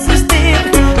vayas a resistir,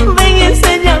 ven y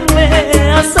enséñame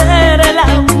a hacer el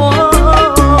amor.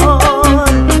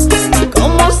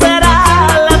 ¿Cómo será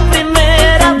la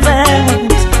primera vez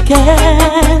que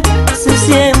se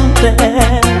siente?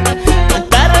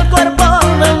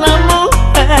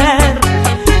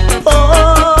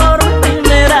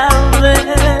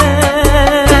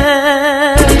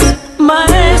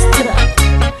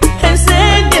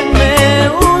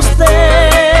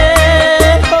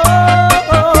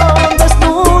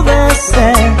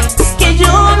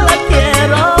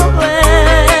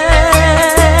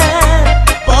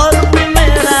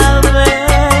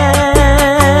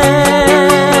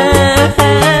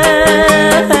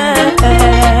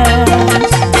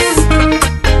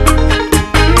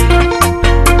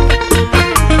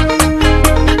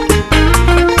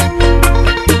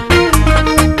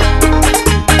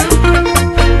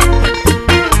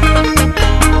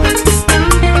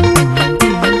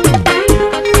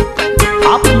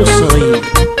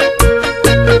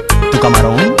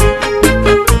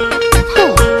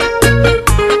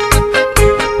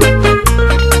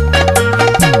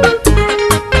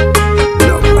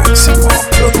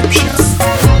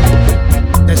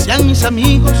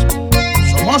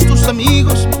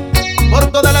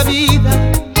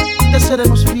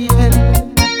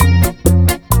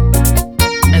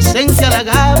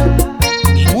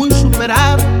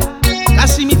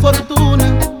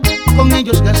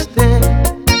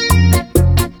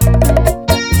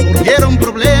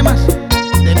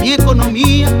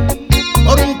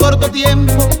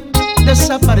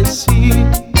 así.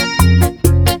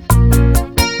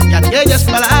 Y aquellas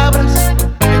palabras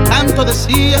que tanto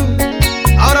decían,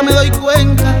 ahora me doy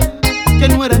cuenta que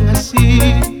no eran así.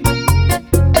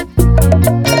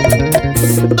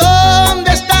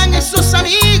 ¿Dónde están esos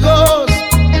amigos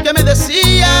que me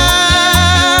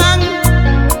decían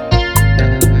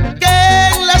que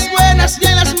en las buenas y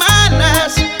en las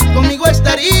malas conmigo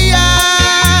estarían?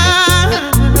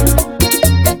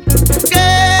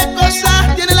 ¿Qué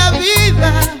cosas tiene la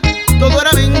vida? Todo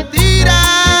era mentira,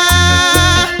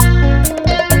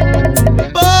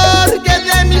 porque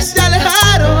de mí se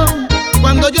alejaron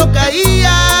cuando yo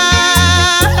caía.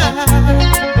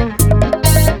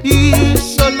 Y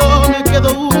solo me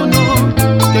quedó uno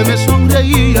que me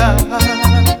sonreía.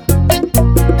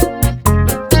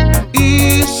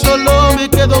 Y solo me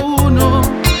quedó uno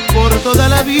por toda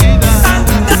la vida.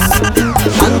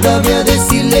 Anda, ve a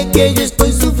decirle que yo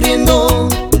estoy sufriendo.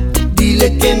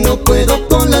 Dile que no puedo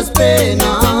con las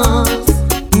penas.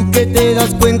 Tú que te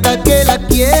das cuenta que la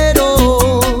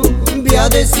quiero. Ve a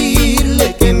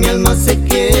decirle que mi alma se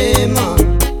quema.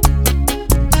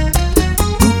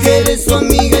 Tú que eres su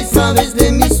amiga y sabes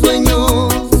de mis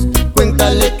sueños.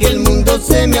 Cuéntale que el mundo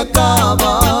se me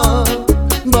acaba.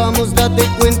 Vamos, date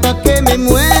cuenta que me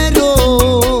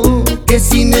muero, que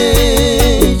sin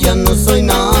ella no soy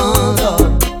nada.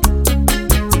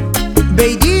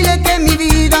 Ve y dile que mi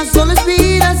vida solo es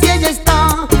vida si ella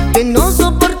está, que no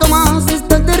soporto más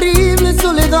esta terrible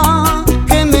soledad,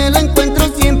 que me la encuentro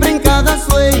siempre en cada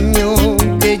sueño,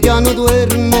 que ya no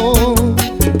duermo,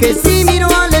 que si miro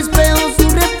al espejo su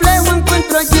reflejo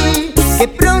encuentro allí, que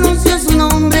pronuncio su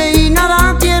nombre y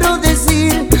nada quiero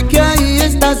decir, que ahí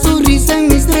está su risa en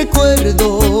mis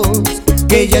recuerdos,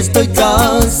 que ya estoy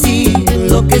casi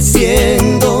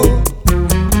enloqueciendo.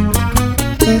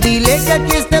 Dile que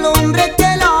aquí está el hombre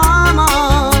que la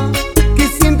ama, que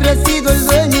siempre ha sido el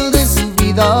dueño de su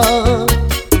vida,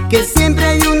 que siempre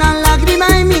hay una lágrima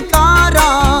en mi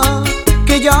cara,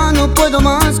 que ya no puedo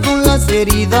más con las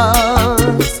heridas.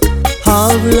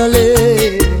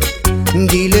 Háblale,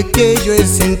 dile que yo he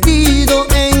sentido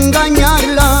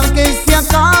engañarla, que se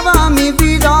acaba mi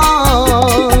vida,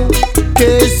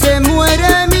 que se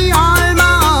muere mi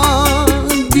alma.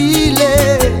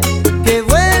 Dile que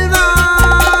vuelva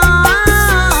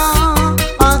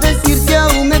a decir que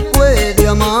aún me puede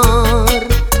amar,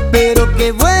 pero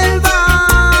que vuelva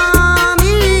a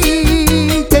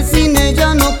mí, que sin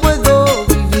ella no puedo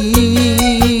vivir.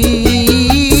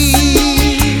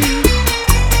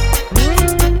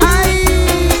 Ay,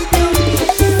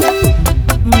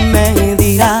 Me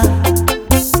dirá,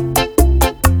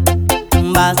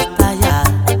 basta ya,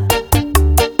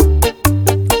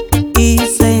 y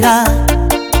se irá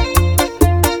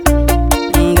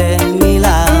de mi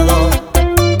lado.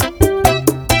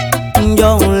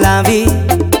 Yo la vi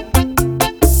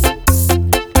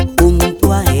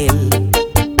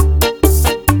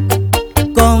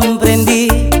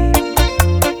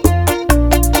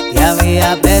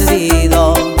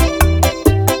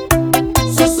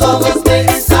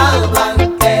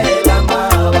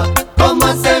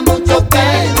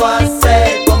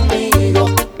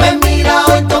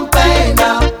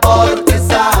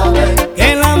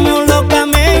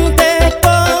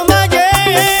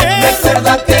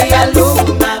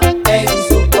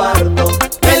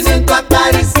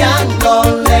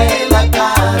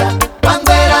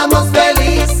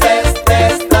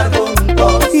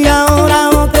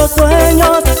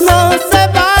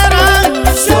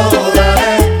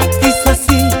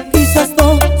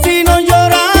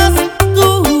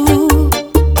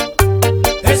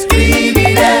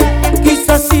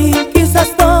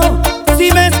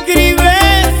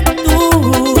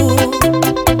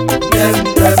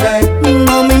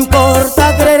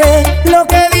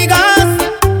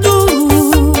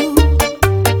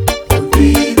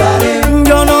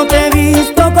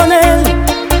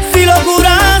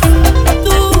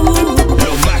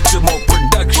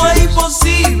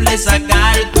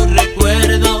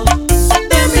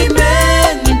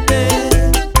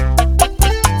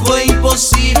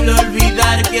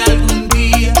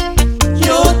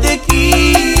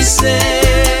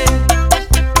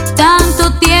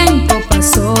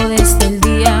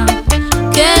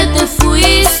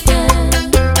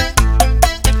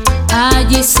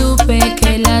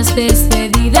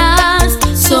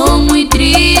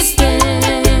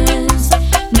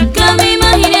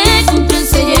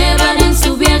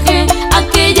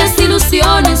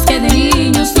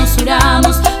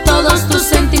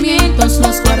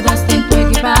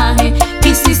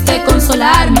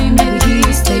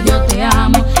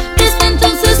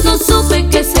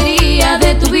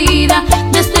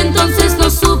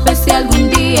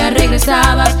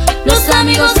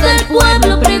amigos del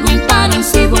pueblo preguntaron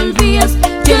si volvías.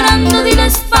 Llorando di la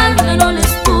espalda, no les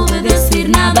pude decir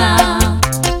nada.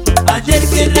 Ayer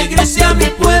que regresé a mi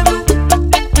pueblo,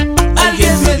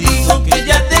 alguien me dijo que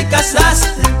ya te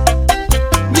casaste.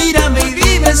 Mírame y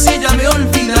dime si ya me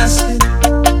olvidaste.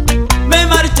 Me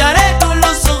marcharé con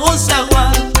los ojos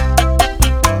aguados.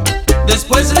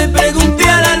 Después le pregunté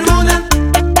a la luna,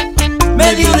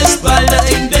 me dio la espalda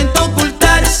e intentó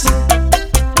ocultarse.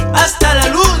 Hasta la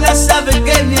luna sabe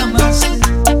que me amaste.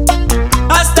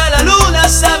 Hasta la luna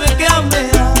sabe que me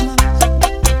amas.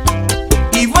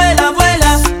 Y vuela,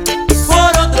 vuela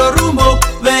por otro rumbo.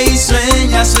 Ve y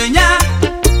sueña, sueña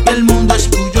que el mundo es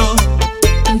tuyo.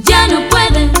 Tú ya no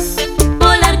puedes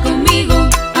volar conmigo,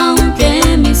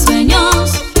 aunque mis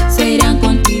sueños se irán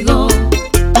contigo.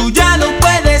 Tú ya no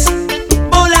puedes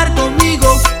volar conmigo,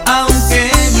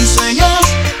 aunque mis sueños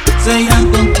se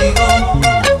irán contigo.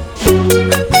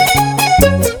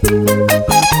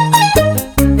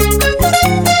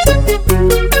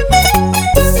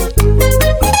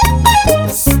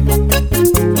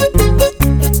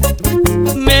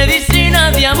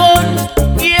 Medicina de amor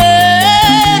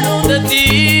quiero de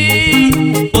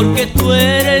ti, porque tú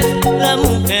eres la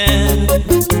mujer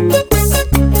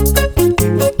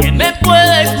que me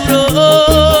puede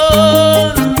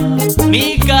curar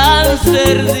mi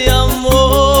cáncer de amor.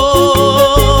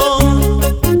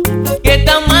 Que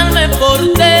tan mal me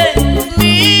porté,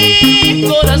 mi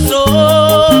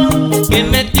corazón, que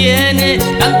me tiene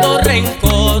tanto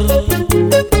rencor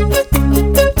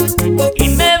y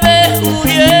me ves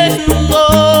muriendo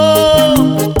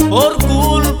por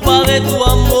culpa de tu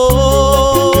amor.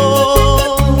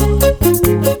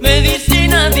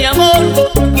 Medicina de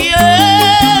amor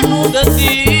quiero de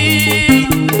ti,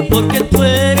 porque tú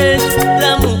eres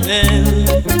la mujer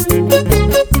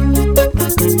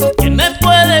que me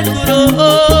puede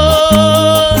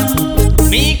curar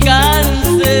mi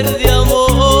cáncer de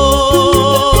amor.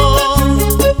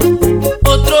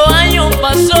 Otro año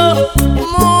pasó,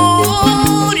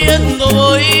 muriendo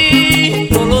voy,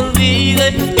 no lo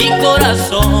olvides mi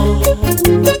corazón,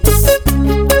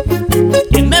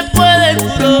 que me puede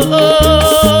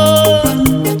curar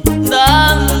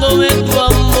dándome tu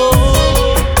amor.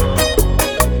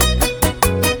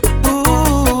 Tú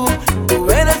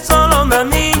eres solo una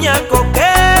niña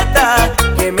coqueta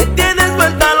que me tienes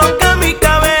vuelta loca mi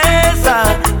cabeza.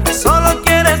 Solo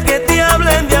quieres que te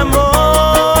hablen de amor.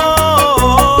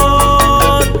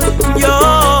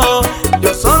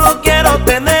 Yo solo quiero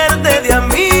tenerte de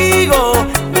amigo.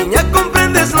 Niña,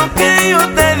 comprendes lo que yo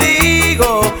te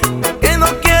digo, que no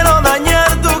quiero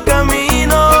dañar tu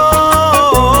camino.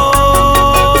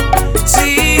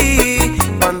 Sí,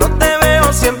 cuando te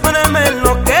veo siempre me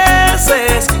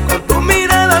enloqueces, con tu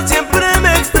mirada siempre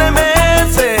me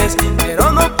estremeces,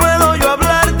 pero no puedo yo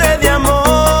hablarte de amor.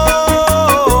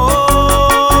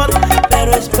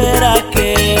 Pero espera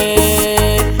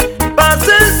que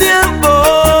pase el tiempo,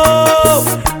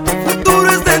 tu futuro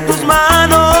está en tus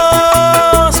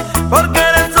manos, porque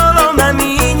eres solo una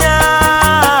niña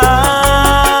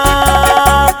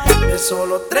de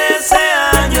solo 13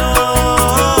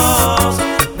 años,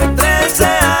 de 13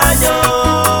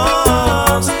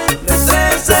 años, de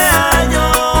 13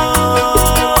 años.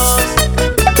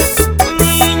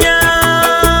 Niña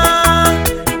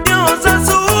de ojos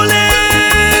azules,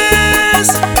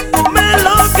 tú me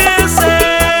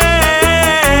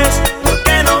enloqueces,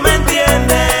 porque no me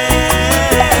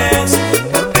entiendes,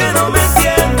 porque no me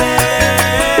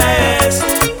entiendes,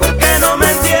 porque no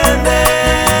me entiendes.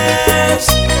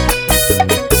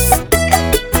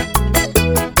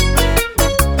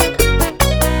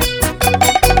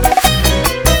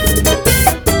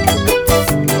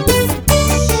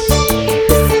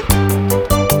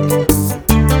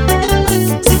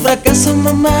 Si fracaso,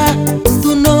 mamá,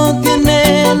 tú no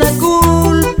tienes la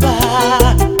culpa.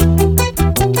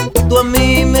 Tú a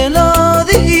mí me lo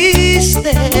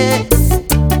dijiste,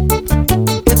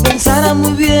 que pensara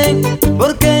muy bien,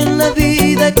 porque en la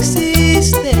vida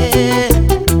existe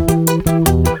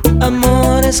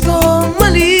amores con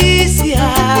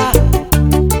malicia.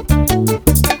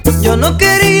 Yo no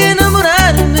quería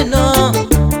enamorarme, no.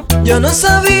 Yo no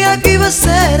sabía que iba a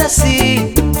ser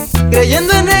así.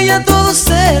 Creyendo en ella todo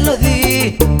se lo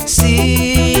di.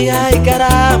 Sí, ay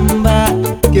caramba,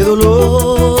 qué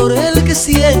dolor el que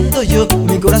siento yo.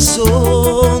 Mi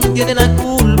corazón tiene la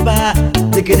culpa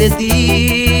de que de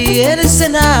ti él se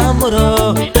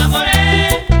enamoró. Me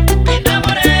enamoré,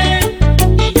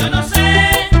 y yo no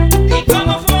sé ni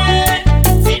cómo fue.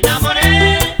 Me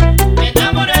enamoré,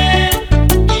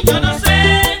 y yo no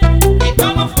sé ni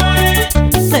cómo fue.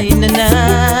 Ay, na, na,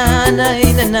 na,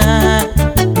 na, na.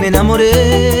 Me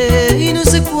enamoré y no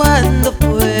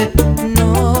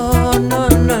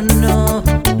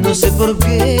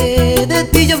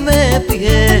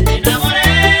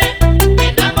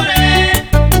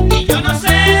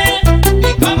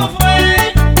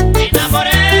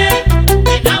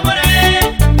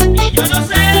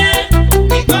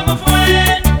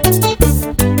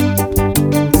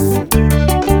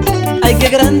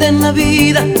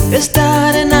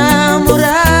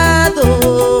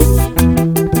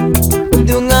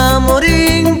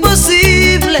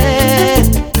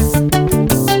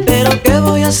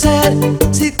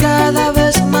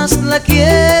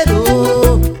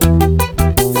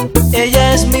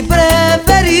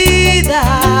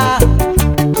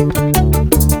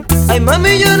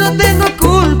no tengo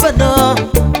culpa, no.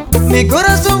 Mi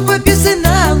corazón fue que se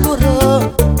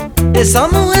enamoró. Esa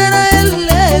mujer a él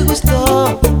le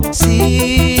gustó.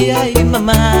 Sí, ay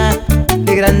mamá,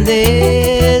 qué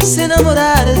grande es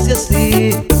enamorarse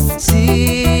así.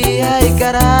 Sí, ay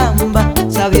caramba,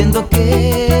 sabiendo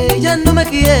que ella no me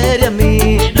quiere a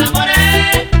mí.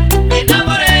 Me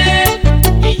enamoré,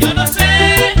 y yo no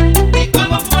sé ni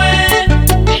cómo fue.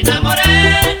 Me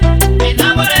enamoré,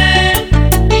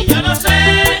 y yo no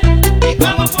sé ni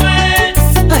cómo fue.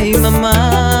 Ay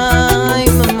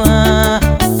mamá,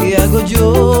 ¿qué hago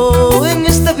yo en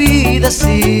esta vida?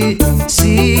 Sí,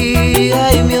 sí,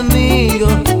 ay mi amigo,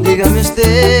 dígame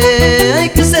usted, ay,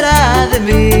 ¿qué será de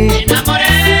mí? Me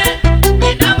enamoré,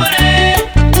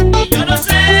 y yo no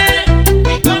sé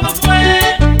ni cómo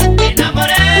fue. Me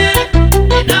enamoré,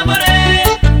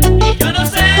 y yo no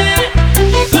sé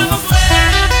ni cómo fue.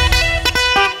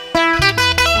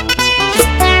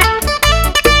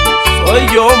 Soy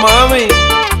yo, mami,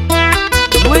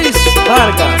 Luis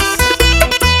Vargas,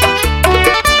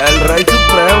 el rey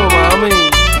supremo, mami.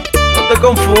 No te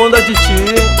confundas, chichi.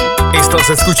 Estás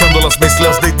escuchando las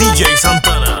mezclas de DJ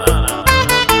Santana.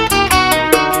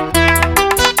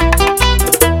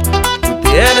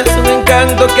 Tienes un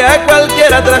encanto que a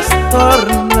cualquiera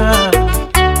trastorna.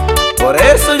 Por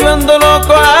eso yo ando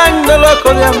loco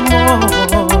de amor.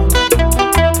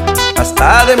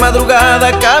 Hasta de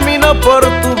madrugada camino por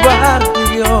tu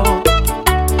barrio.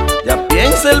 Ya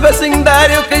piensa el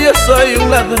vecindario que yo soy un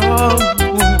ladrón.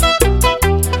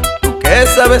 Tú que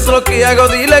sabes lo que hago,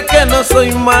 dile que no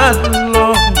soy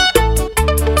malo.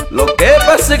 Lo que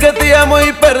pasa es que te amo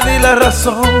y perdí la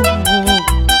razón.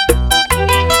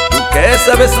 Que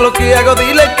sabes lo que hago,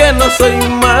 dile que no soy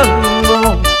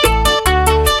malo.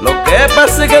 Lo que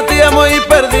pasa es que te amo y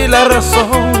perdí la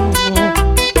razón.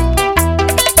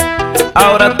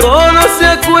 Ahora todos se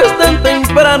acuestan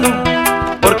temprano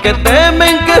porque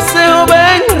temen que se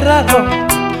ven raro.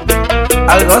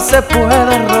 Algo se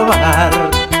puede robar,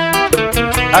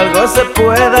 algo se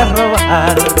puede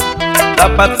robar.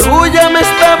 La patrulla me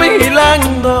está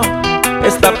vigilando,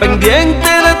 está pendiente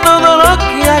de todo lo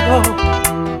que hago.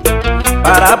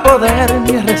 Para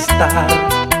poderme arrestar,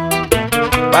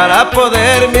 para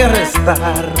poderme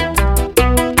arrestar.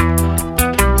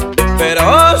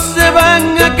 Pero se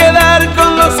van a quedar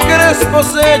con los crespos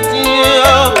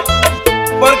hechos,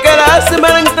 porque la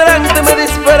semana entrante me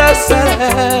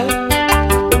disfrazaré.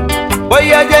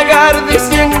 Voy a llegar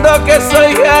diciendo que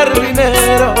soy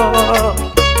jardinero,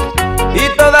 y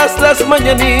todas las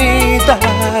mañanitas,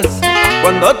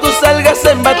 cuando tú salgas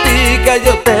en batica,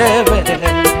 yo te veré.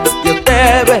 Yo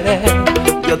te veré,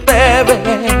 yo te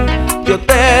veré, yo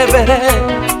te veré,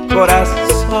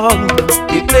 corazón,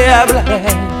 y te hablaré,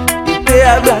 y te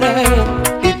hablaré,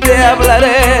 y te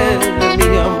hablaré de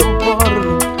mi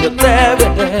amor. Yo te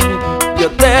veré, yo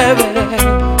te veré,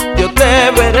 yo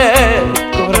te veré,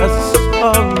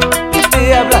 corazón, y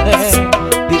te hablaré,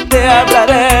 y te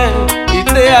hablaré, y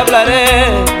te hablaré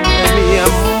de mi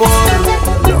amor.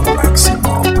 Lo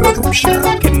máximo producción.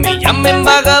 Que me llamen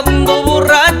vagabundo,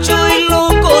 borracho y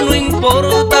loco, no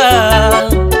importa.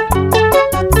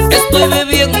 Estoy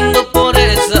bebiendo por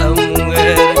esa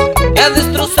mujer que ha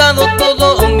destrozado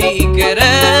todo mi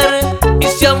querer y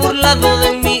se ha burlado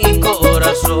de mi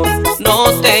corazón.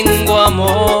 No tengo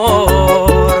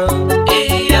amor.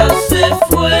 Ella se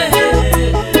fue,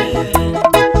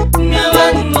 me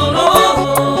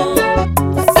abandonó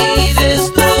y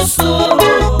destrozó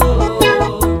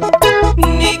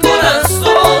mi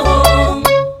corazón.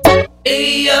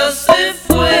 Ella se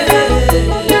fue,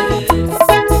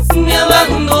 me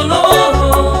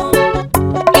abandonó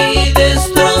y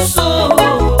destrozó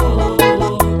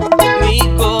mi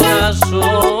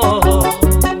corazón.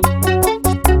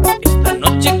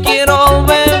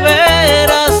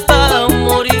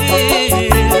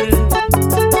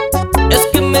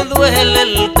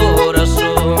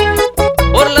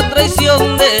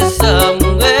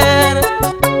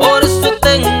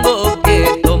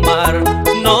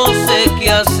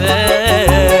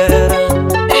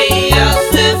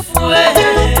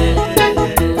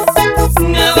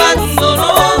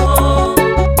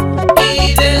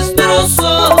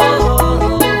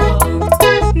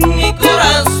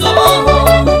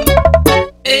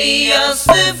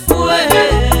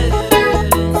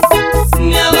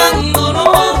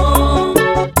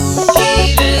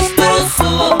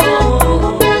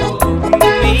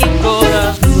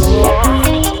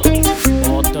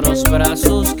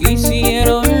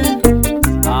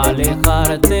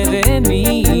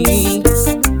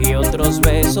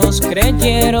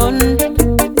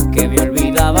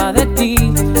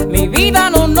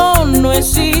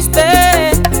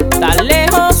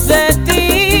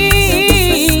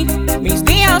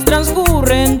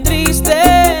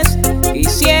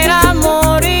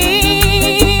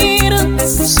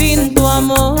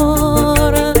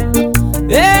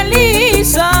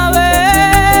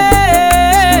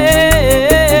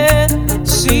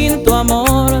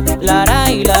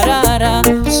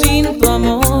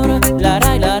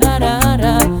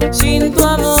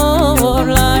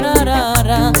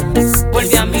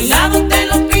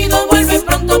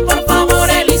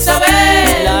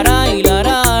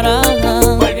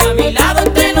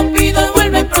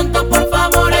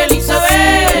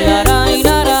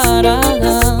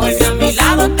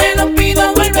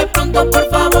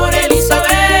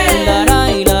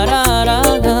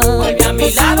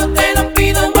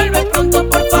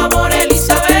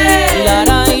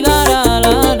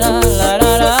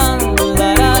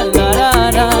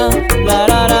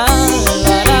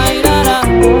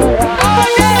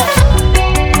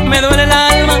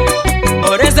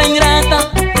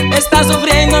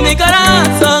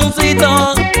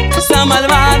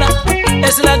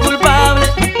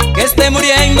 estoy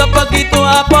muriendo poquito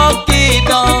a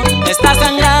poquito. Me está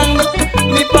sangrando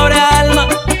mi pobre alma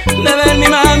de ver mi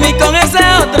mami con ese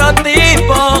otro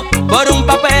tipo por un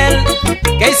papel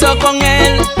que hizo con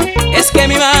él. Es que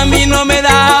mi mami no me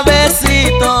da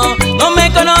besito. No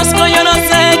me conozco, yo no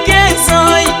sé quién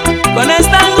soy. Con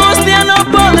esta angustia no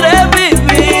podré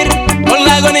vivir, con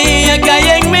la agonía que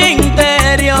hay en mi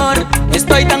interior.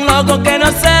 Estoy tan loco que no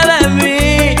sé de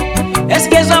mí. Es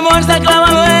que su amor se ha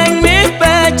clavado en mi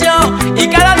pecho y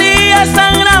cada día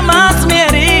sangra más mi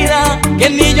herida, que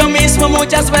ni yo mismo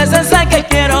muchas veces sé que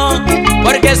quiero,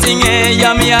 porque sin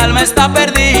ella mi alma está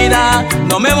perdida.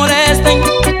 No me molesten,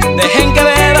 dejen que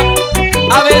beba,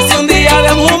 a ver si un día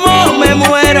de humo me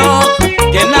muero.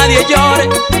 Que nadie llore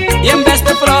y en vez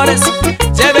de flores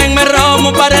llévenme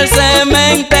romo para el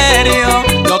cementerio.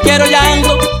 No quiero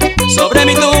llanto sobre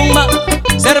mi tumba,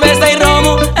 cerveza y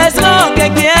romo es lo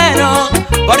que quiero,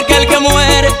 porque el que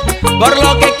muere por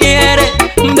lo que quiere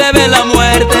debe la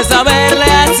muerte saberle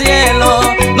al cielo.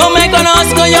 No me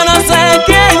conozco, yo no sé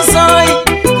quién soy.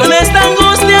 Con esta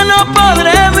angustia no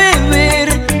podré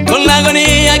vivir, con la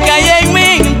agonía que hay en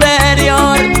mi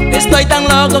interior. Estoy tan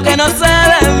loco que no sé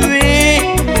de mí.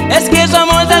 Es que su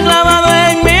amor está clavado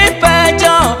en mi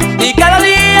pecho y cada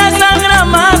día sangra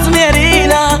más mi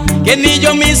herida, que ni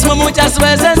yo mismo muchas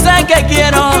veces sé que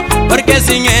quiero, porque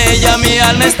sin ella mi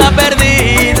alma está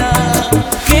perdida.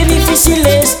 Qué difícil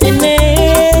es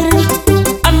tener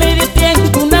a medio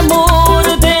tiempo un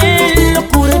amor de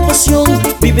locura y pasión,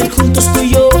 vivir juntos tú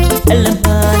y yo al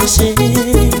amanecer.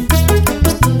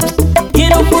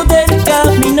 Quiero poder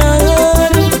caminar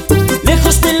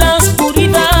lejos de la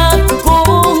oscuridad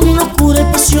con locura y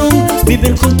pasión,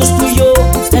 vivir juntos tú y yo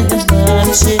al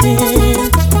amanecer.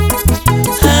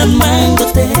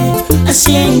 Amándote,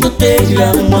 haciéndote el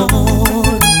amor.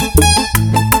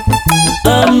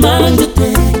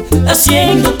 Amándote,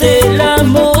 haciéndote el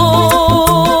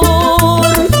amor.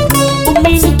 Un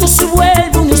minuto se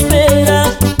vuelve una espera,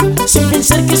 sin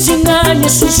pensar que 100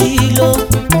 años es un siglo,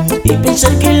 y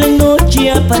pensar que la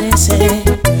noche aparece.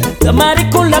 Te amaré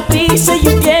con la prisa y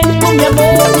el tiempo, mi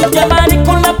amor. Te amaré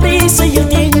con la prisa y el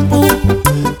tiempo.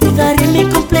 Te daré mi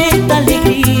completa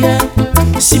alegría,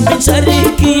 sin pensar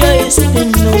que ya es de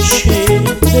noche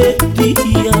de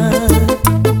día.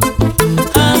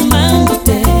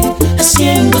 Amándote,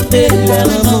 haciéndote el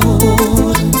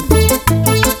amor.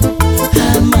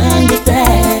 Amándote,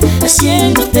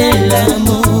 haciéndote el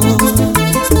amor.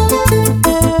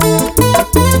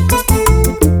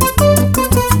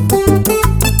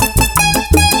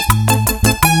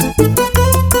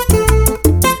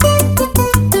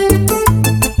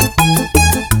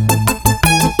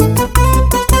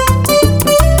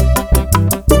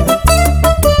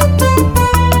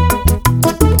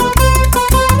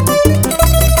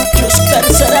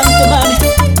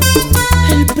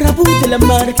 La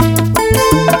marca.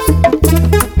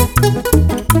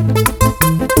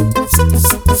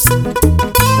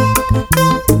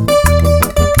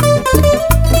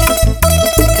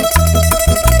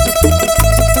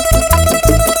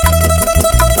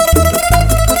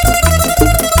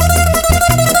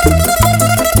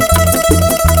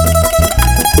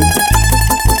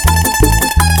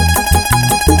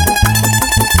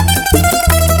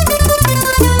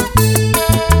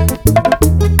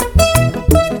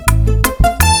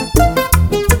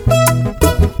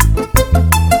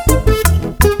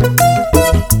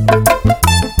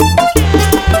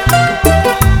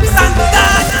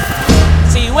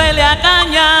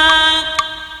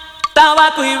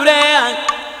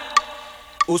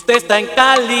 Usted está en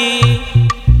Cali,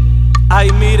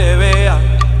 ay mire vea.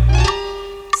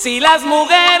 Si las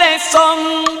mujeres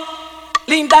son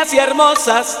lindas y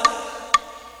hermosas,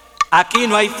 aquí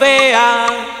no hay fea,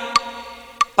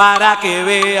 para que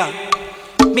vea.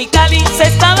 Mi Cali se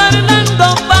está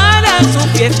adornando para su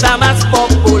fiesta más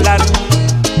popular.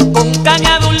 Con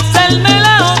caña dulce el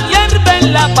melao hierve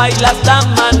en la paila hasta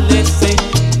amanece.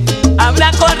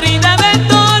 Habrá corrida de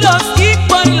toros y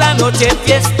por la noche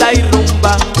fiesta y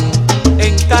rumba.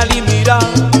 En Cali mira,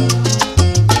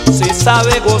 se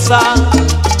sabe gozar.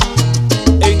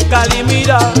 En Cali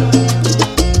mira,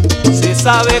 se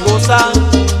sabe gozar.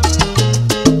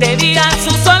 De día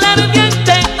su sol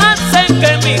ardiente hace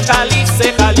que mi Cali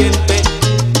se caliente.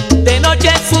 De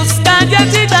noche sus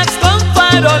callecitas con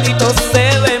farolitos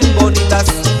se ven bonitas.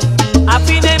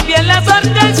 Afinen bien las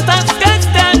orquestas que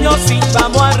este año sí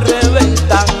vamos a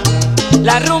reventar.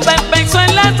 La rumba empezó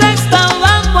en la sexta,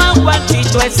 vamos a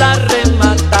Juanchito esa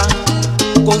remata.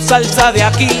 Con salsa de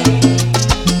aquí,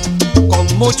 con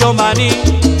mucho maní.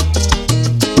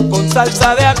 Con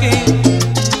salsa de aquí,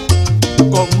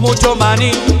 con mucho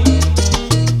maní.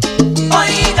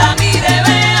 Oiga mi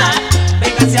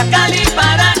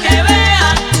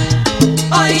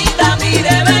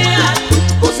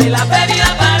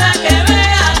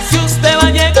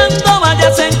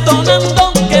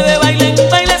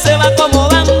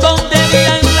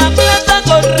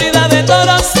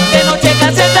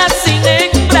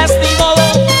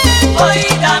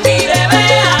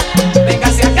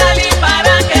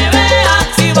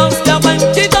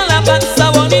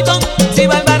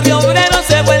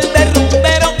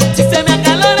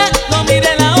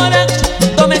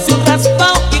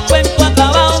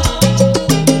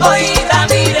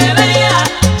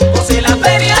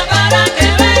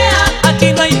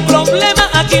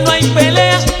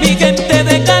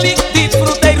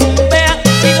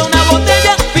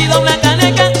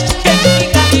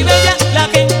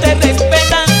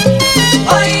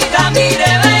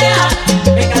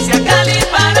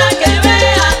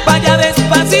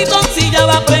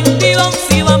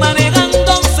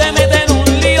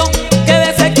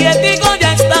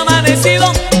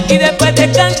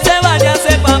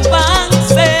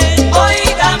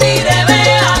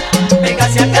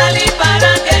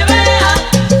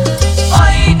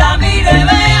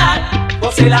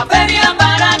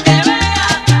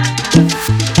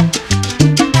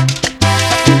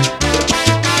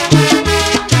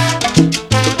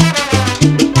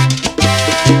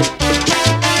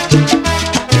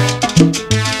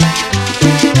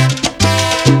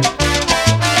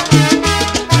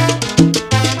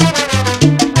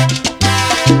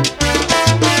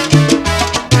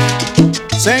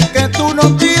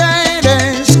no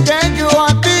quieres que yo a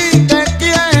ti te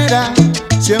quiera,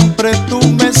 siempre tú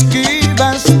me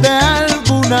esquivas de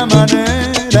alguna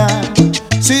manera.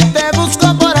 Si te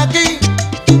busco por aquí,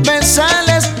 me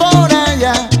sales por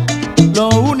allá. Lo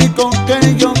único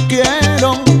que yo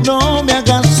quiero, no me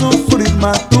hagas sufrir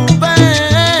más, tú verás.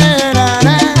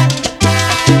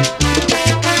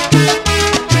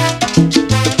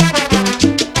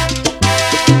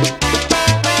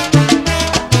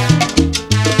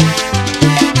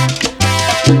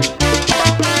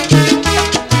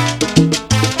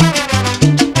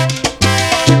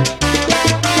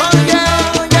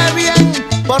 Oye bien,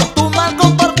 por tu mal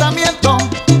comportamiento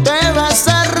te vas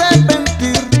a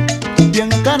arrepentir. Bien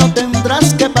caro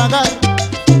tendrás que pagar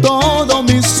todo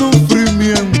mi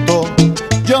sufrimiento.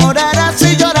 Llorarás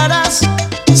y llorarás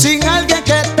sin alguien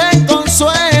que te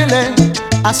consuele.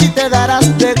 Así te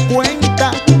darás de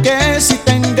cuenta que si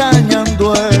te engañan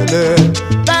duele.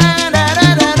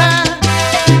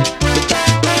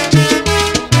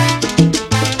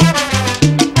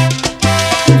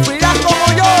 Sufrirás como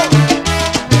yo.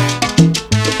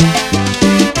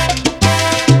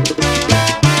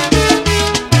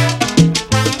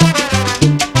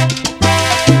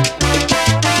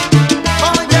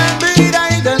 Oye, mira,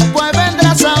 y después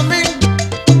vendrás a mí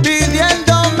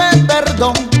pidiéndome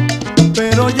perdón,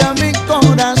 pero ya mi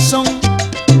corazón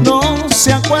no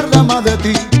se acuerda más de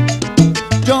ti.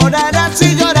 Llorarás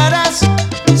y llorarás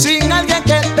sin alguien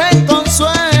que te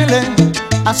consuele.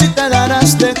 Así te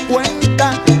darás de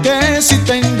cuenta que si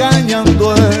te engañan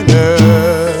duele.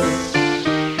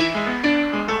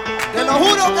 Te lo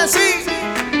juro que sí.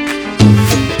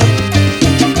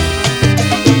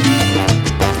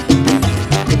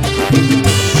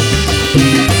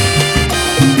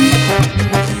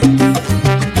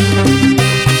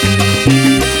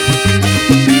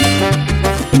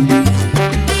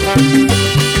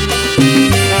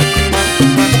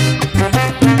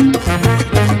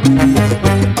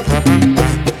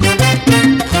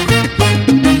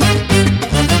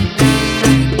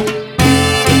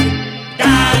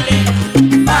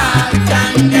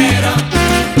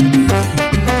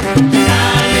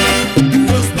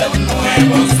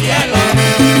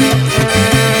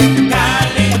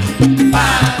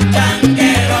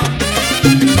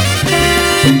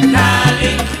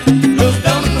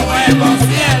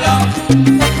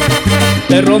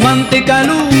 De romántica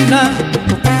luna,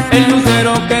 el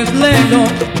lucero que es lelo,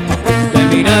 de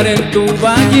mirar en tu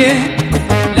valle,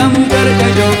 la mujer que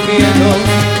yo quiero.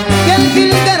 Y el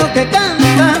jilguero que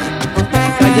canta,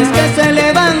 calles que se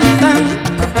levantan,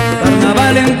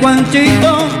 carnaval en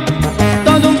Juanchito,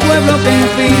 todo un pueblo que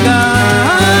inspira.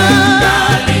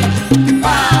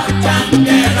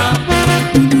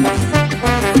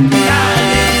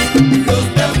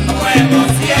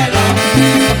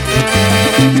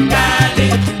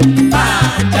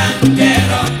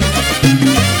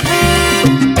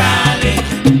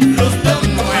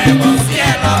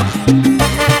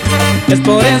 Es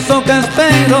por eso que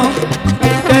espero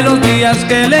que los días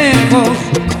que lejos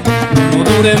no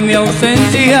dure mi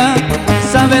ausencia.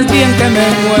 Sabes bien que me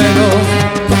muero.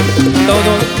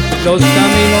 Todos los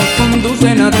caminos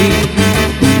conducen a ti.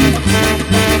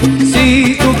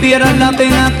 Si supieras la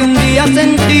pena que un día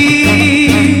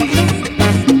sentí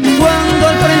cuando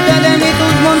al frente de mí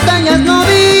tus montañas no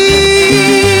vi.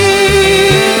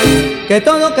 Que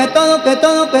todo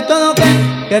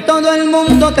el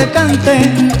mundo te cante,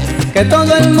 que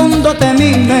todo el mundo te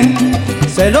mire.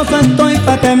 Celoso estoy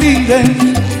pa' que mire,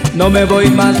 no me voy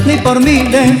más ni por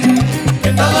miles.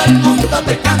 Que todo el mundo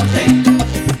te cante,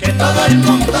 que todo el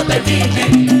mundo te mire.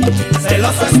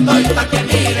 Celoso estoy pa' que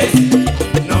mires,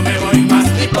 no me voy más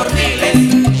ni por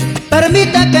miles.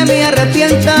 Permite que me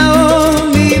arrepienta, oh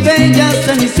mi bella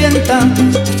cenicienta.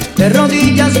 De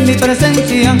rodillas mi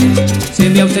presencia, si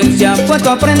mi ausencia fue tu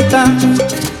afrenta.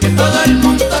 Que todo el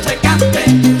mundo te cante,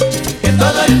 que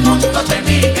todo el mundo te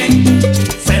mire.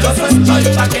 Celoso estoy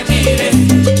pa' que mires,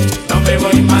 no me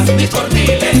voy más ni por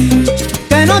miles.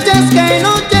 Qué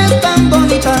noches tan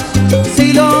bonitas,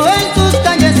 si lo en tus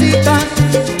callecitas,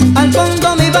 al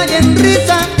fondo mi valle en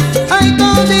risa, ay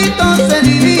todito se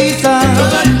divisa. Que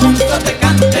todo el mundo te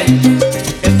cante,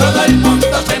 que todo el mundo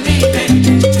te mire.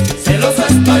 Celoso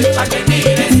estoy pa' que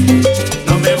mires,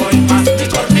 no me voy más ni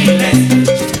por miles.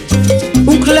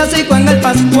 Un clásico en el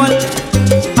Pascual,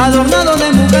 adornado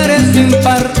de mujeres sin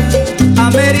par.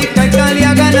 América y Cali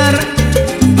a ganar,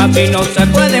 aquí no se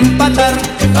puede empatar.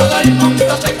 Que todo el mundo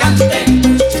te cante,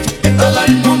 que todo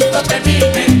el mundo te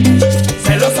mire.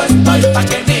 Celoso estoy pa'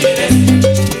 que mires,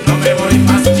 no me voy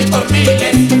más ni por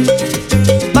miles.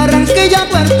 Barranquilla,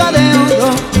 Puerta de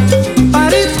Oro,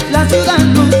 París, la ciudad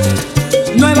luz,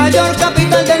 Nueva York, capital.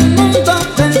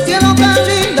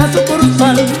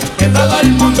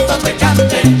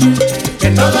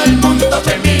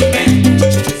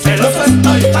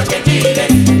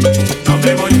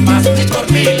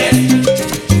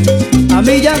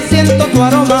 Si ya siento tu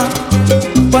aroma,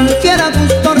 cualquiera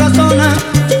gusto razona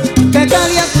que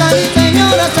Cali es Cali,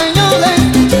 señoras, señores,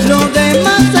 lo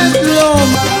demás es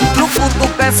loma. Truco, tú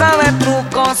que sabes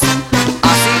trucos,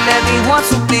 así le dijo a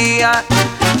su tía.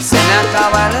 Se me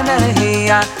acaba la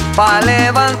energía pa'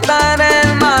 levantar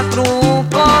el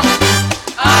matruco.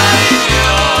 ¡Ay,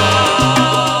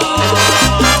 Dios!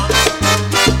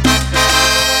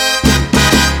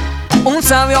 Un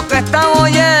sabio que estaba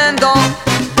oyendo,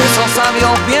 de esos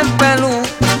sabios bien pelú,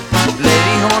 le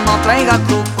dijo no traiga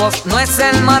trucos, no es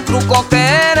el matruco que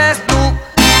eres tú.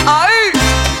 ¡Ay!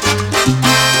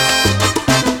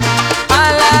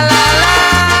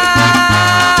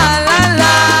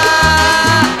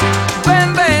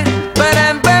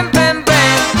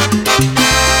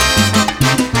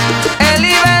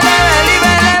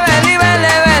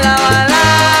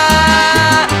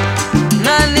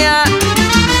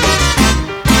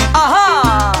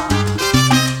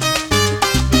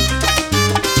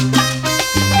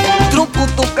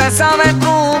 Sabe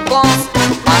trucos,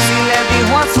 así le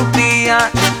dijo a su tía.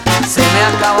 Se me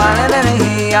acaba la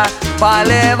energía pa'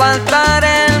 levantar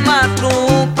el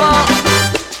matruco.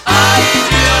 ¡Ay,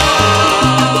 Dios!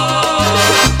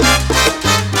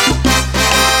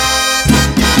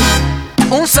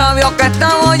 Un sabio que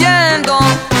estaba oyendo,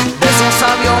 de esos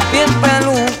sabios bien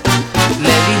pelú,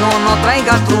 le dijo no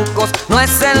traiga trucos, no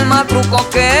es el matruco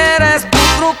que eres tú.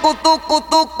 Truco, tucu,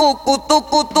 tucu,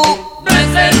 tucu, tucu. No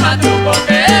es el matruco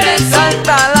que eres.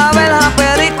 Salta la verja,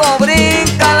 perico,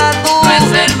 bríncala tú. No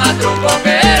es el matruco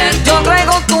que eres. Yo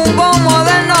traigo un tumbo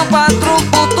moderno pa'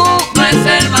 truco tú. No es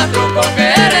el matruco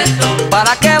que eres tú.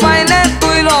 Para que bailes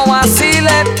tú y lo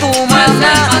vaciles tú, mamá. No es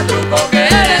el matruco que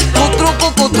eres tú. Truco,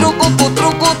 truco,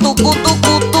 truco, tucu,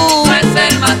 tucu, tú. No es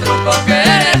el matruco que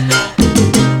eres tú.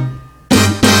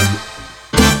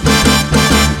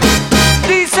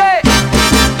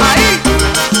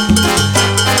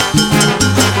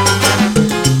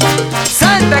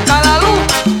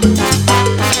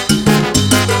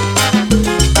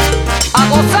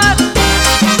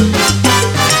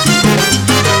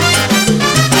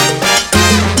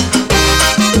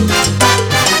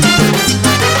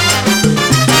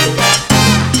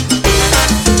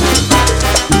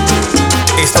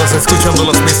 Estás escuchando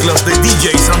las mezclas de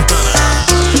DJ Santana.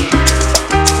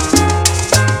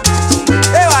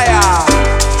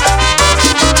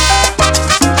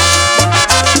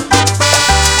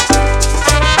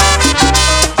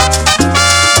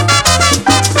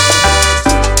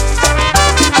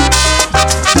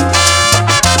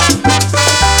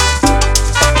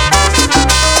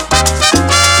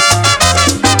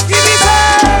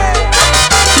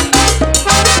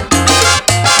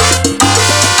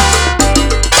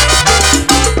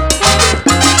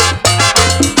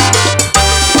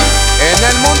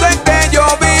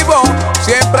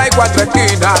 Cuatro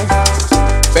esquinas,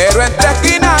 pero entre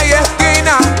esquina y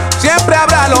esquina siempre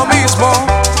habrá lo mismo.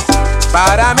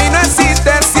 Para mí no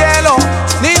existe el cielo,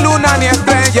 ni luna ni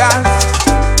estrellas.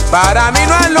 Para mí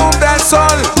no alumbra el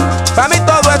sol, para mí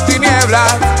todo es tiniebla.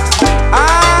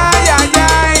 Ay, ay,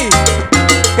 ay,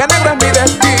 que negro es mi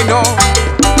destino.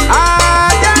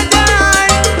 Ay, ay, ay,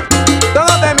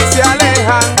 todos de mí se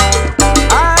alejan.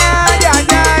 Ay, ay,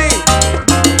 ay,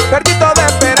 perdí toda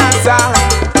esperanza.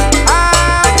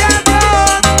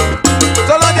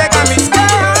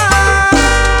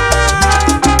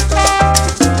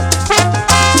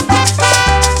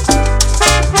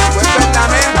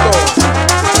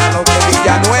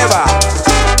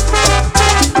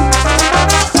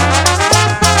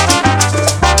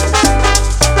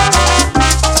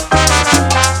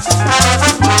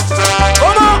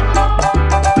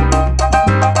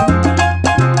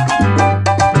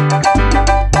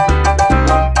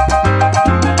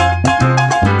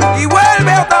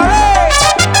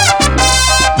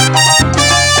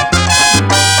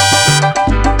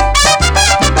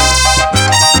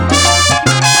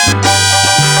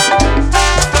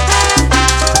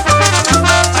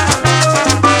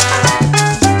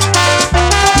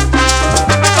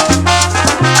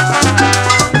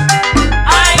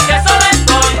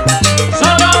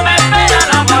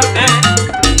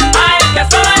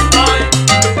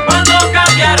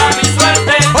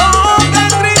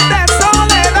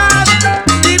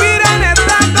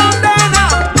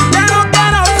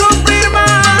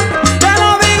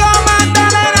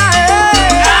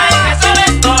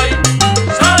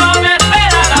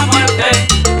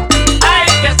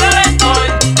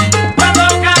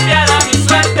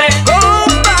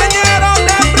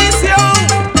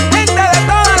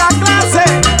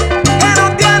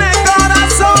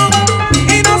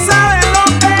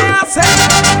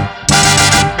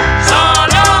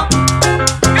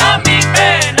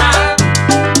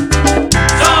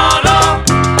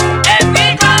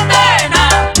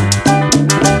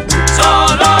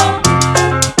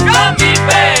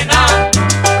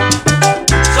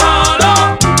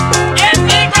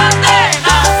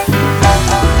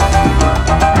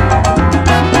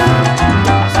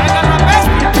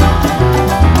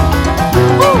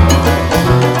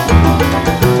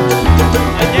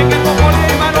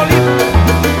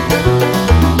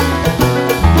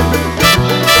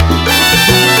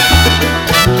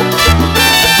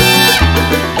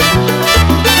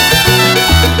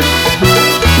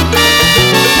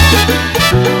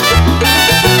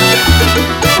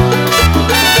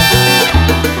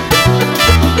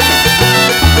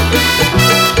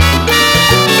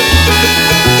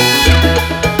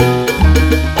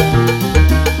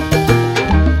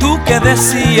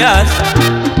 decías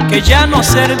que ya no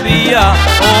servía.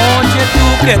 Oye,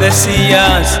 tú que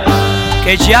decías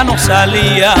que ya no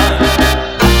salía.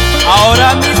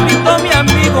 Ahora mismito, mi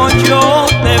amigo, yo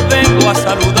te vengo a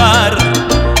saludar.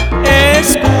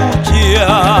 Escucha,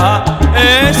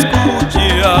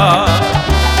 escucha.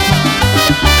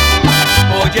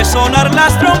 Oye sonar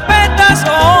las trompetas,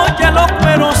 oye los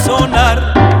cueros sonar.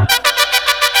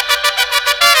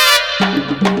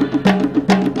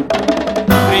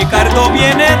 Ricardo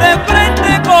viene de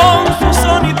frente con su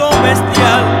sonido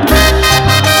bestial.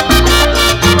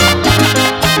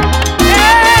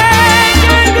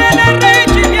 Ahí viene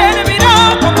Richie, viene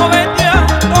mirao como bestia,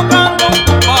 tocando un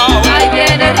tumbao. Ahí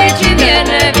viene Richie,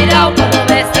 viene mirao como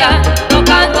bestia,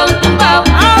 tocando un tumbao.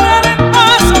 Ahora ven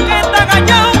paso que está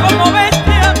callado como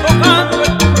bestia, tocando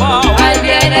el tumbao. Ahí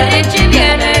viene Richie,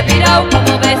 viene mirao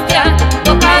como bestia,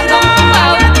 tocando un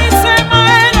tumbao. Dice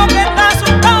Maelo que está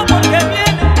asustado porque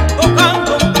viene tocando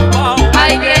un tumbao.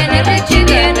 Ahí viene Richie,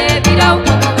 viene mirao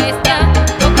como bestia,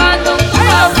 tocando un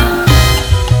tumbao.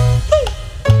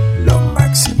 Lo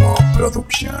máximo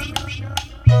producción.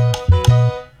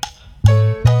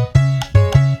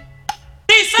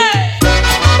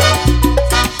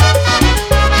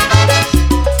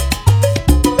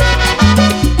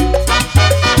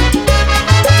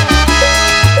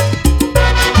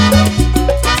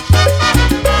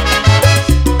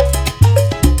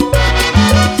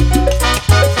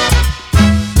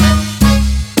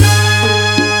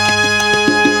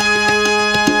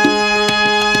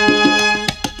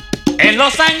 En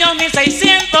los años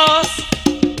 1600,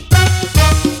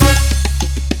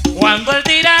 cuando el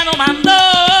tirano mandó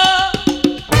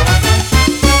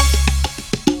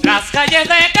las calles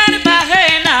de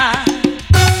Cartagena,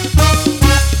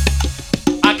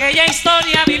 aquella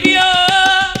historia vivió.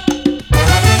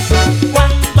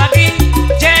 Cuando aquí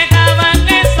llegaban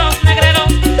esos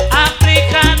negreros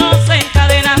africanos en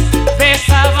cadenas,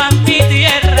 besaban mi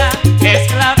tierra,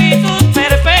 esclavitud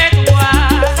perpetua.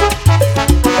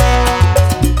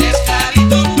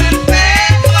 Esclavitud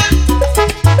perpetua.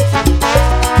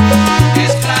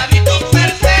 Esclavitud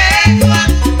perpetua.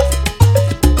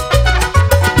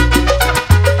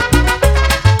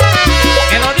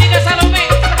 Que lo diga Salomé.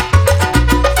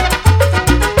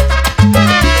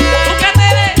 ¿Tú qué te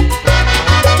ves?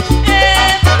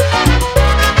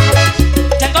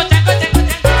 Chango, chango, chango,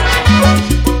 chango.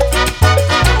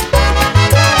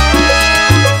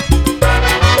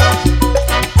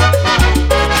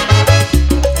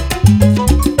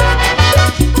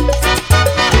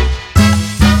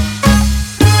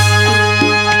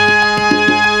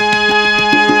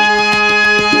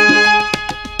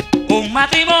 Un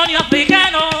matrimonio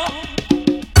africano,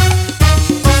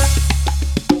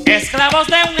 esclavos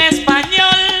de un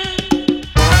español.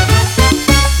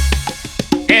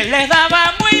 Él les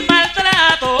daba muy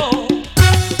maltrato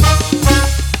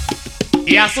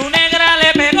y a su negra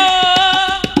le pegó.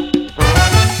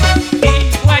 Y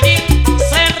allí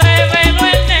se reveló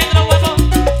el negro guapo,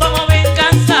 tomó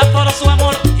venganza por su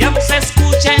amor y aún se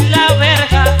escucha en la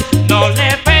verja: no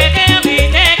le pegue a mi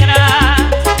negra.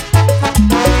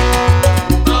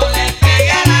 No le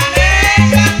pegue a la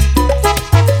negra.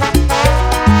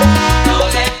 No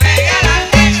le pegue a la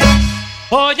negra.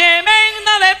 Oye, men,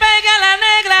 no le pegue a la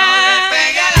negra. No le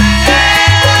pegue a la negra.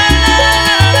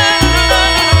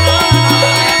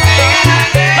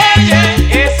 Oye,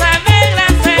 esa negra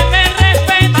se me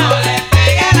respeta. No le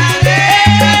pegue a la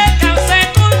negra. Se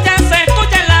escucha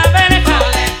en la verja. No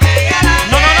le pegue a la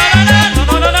No, no, no,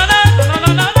 no, no, no, no, no, no,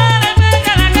 no, no, no le pegue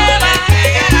a la negra.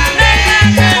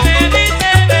 Negra que me dice,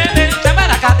 bebé,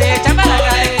 chambaracate,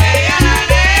 chambaracate.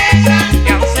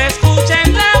 Que aún se escucha en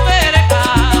la verja.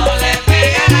 No le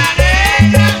pegue a la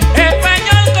negra.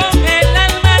 Español con el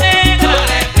alma negra. No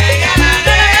le pegue a la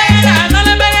negra. No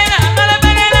le pegue nada, no le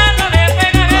pegue nada, no le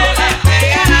pegue nada.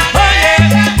 Pegue a la Oye,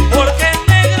 porque el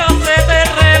negro se te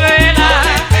revela.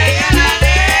 pegue a la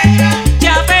negra.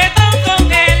 Chapetón con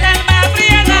el alma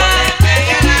friega.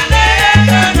 Pegue a la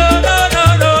negra. No, no, no,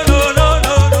 no, no, no,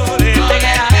 no, no le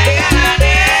pegue nada. Pegue a la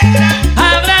negra.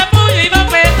 Habrá puño y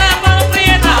bofeta por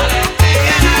prieta.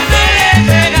 No le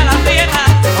pega a la prieta,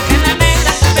 porque la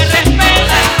negra te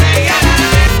respeta.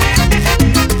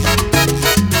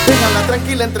 Déjala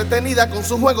tranquila, entretenida con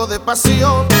su juego de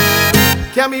pasión,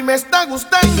 que a mí me está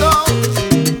gustando.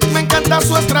 Me encanta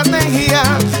su estrategia,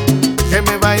 que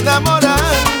me va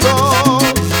enamorando.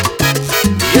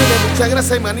 Tiene mucha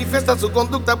gracia y manifiesta su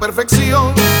conducta a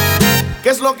perfección. ¿Qué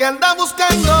es lo que anda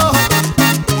buscando?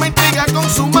 Me intriga con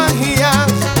su magia,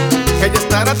 que ella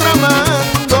estará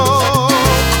tramando.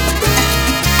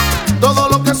 Todo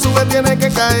lo que sube tiene que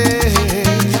caer,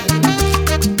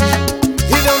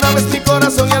 y de una vez mi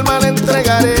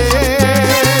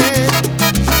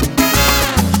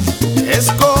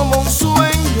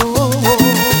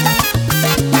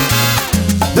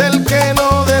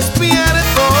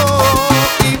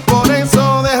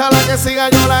siga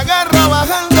yo la agarro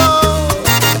bajando,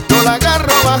 yo la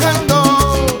agarro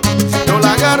bajando, yo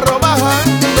la agarro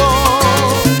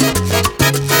bajando.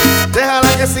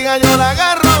 Déjala que siga yo la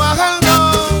agarro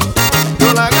bajando,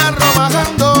 yo la agarro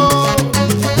bajando,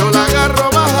 yo la agarro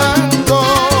bajando.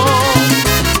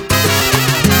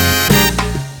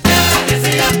 Déjala que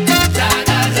siga, la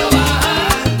agarro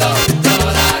bajando, yo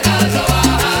la agarro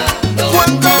bajando.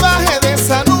 Cuando baje de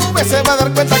esa nube se va a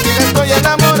dar cuenta que le estoy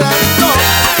enamorando.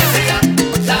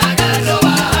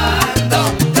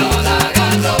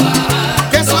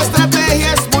 Que su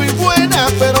estrategia es muy buena,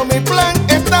 pero mi plan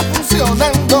está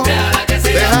funcionando.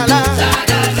 Déjala.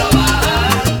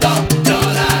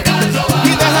 Y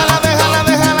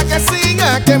déjala que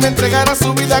siga, que me entregará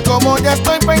su vida como ya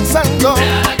estoy pensando.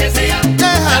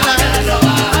 Déjala.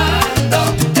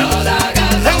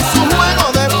 En su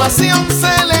juego de pasión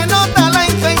se le nota la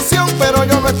intención, pero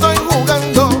yo no estoy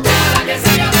jugando.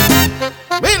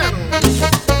 Mira.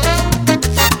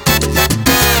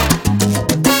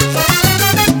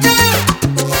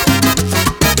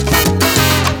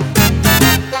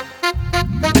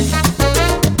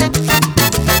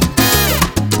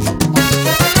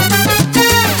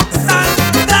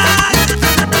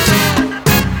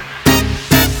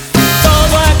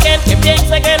 Todo aquel que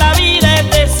piense que la vida es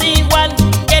desigual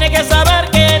tiene que saber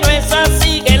que no es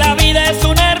así, que la vida es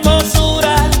una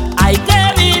hermosura, hay que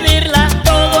vivirla.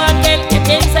 Todo aquel que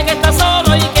piense que está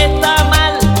solo y que está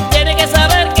mal tiene que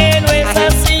saber que no es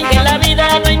así, que en la vida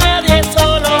no hay nadie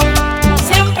solo,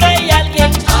 siempre hay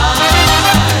alguien. Ay,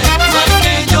 no hay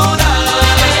que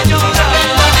llorar, llorar.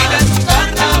 La vida es un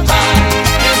carnaval,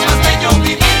 es más bello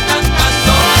vivir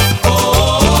cantando.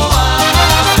 Oh,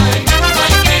 ay, no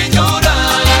hay que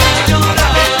llorar,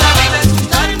 llorar. La vida es un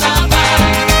carnaval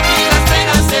y las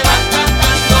penas se van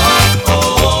cantando.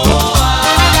 Oh,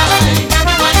 ay,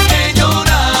 no hay que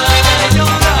llorar,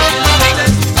 llorar. La vida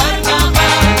es un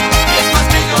carnaval, es más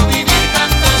bello vivir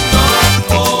cantando.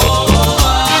 Oh,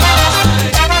 ay,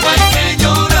 no hay que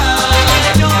llorar,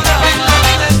 llorar. La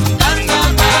vida es un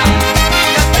carnaval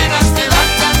y las penas se van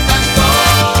cantando.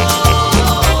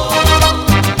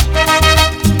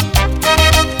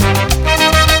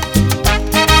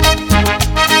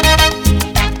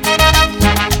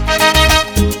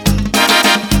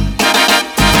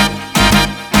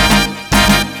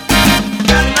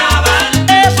 Carnaval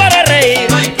Es para reír,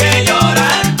 no hay que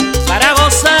llorar. para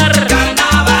gozar,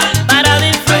 Carnaval para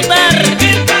disfrutar.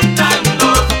 vivir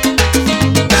cantando.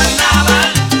 Carnaval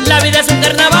La vida es un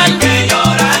carnaval, que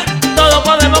llorar. todo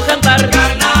podemos cantar.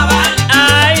 Carnaval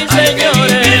Ay,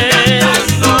 señores,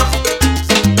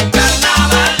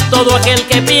 carnaval todo aquel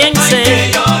que piense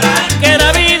que llorar. que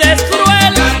la vida es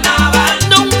cruel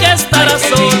nunca estará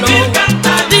solo,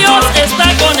 Dios está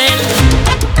con él.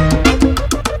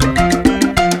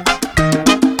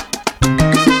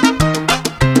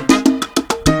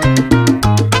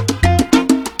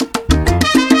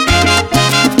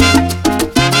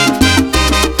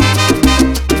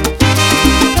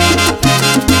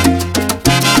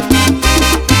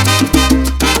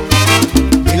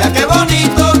 Mira qué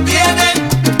bonito tiene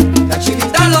la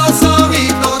chinita los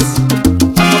ojitos.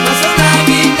 Cuando me hace una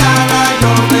guiñada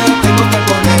yo me tengo que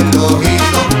poner el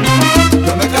ojito.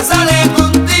 Yo me casaré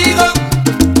contigo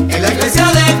en la iglesia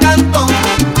de Cantón,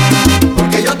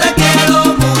 porque yo te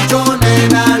quiero mucho,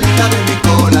 nena linda de mi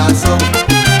corazón.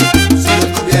 Si yo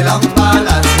tuviera un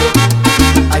palacio,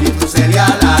 allí tú serías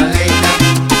la reina,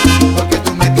 porque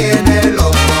tú me tienes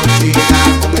loco, chica,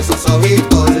 con esos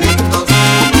ojitos lindos.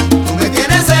 Tú me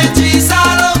tienes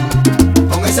hechizado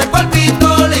con ese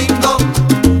cuerpito lindo.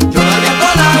 Yo daría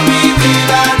toda mi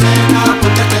vida, nena,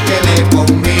 porque te quedé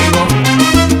conmigo.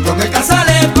 Yo me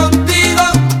casaré contigo,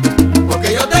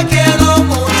 porque yo te quiero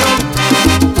mucho.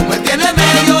 Tú me tienes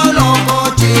medio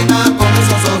loco, china, con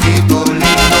esos ojitos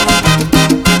lindos.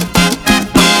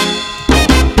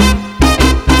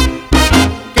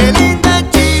 Qué linda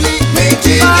chili, Mi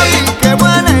chili, ay, qué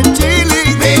buena el chili,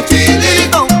 mi chili,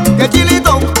 qué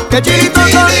chilito, qué chilito,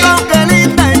 Mi chili. qué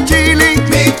linda el chili.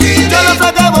 mi chili, Yo no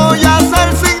sé qué voy a hacer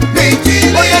sin ti, mi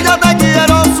chili, porque yo te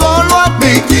quiero solo a ti.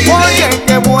 Mi chili. Oye,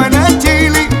 qué buena el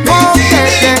chili,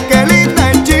 chili. qué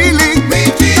linda el chili. mi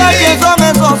chili, ¿De quién son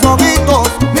esos ojitos?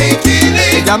 mi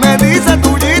chili, Ella me dice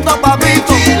tuyito,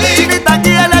 papito. chili. Chinita,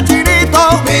 quiere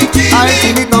chinito. mi chili, Ay,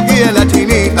 chinito, quiere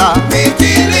chinita. mi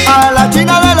chili, A la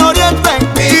china del oriente,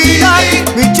 Mi China, chili.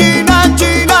 mi china,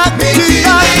 china, mi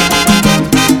china.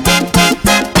 chili.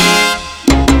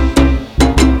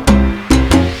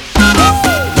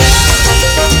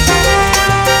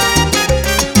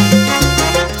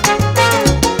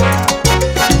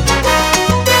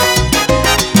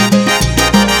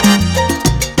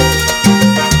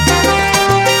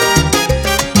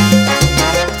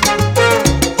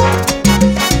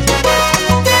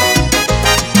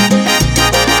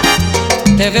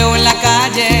 en la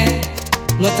calle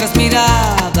nuestras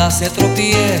miradas se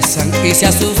tropiezan y se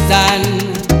asustan,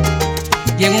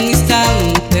 y en un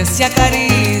instante se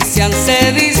acarician,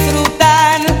 se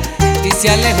disfrutan y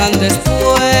se alejan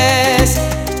después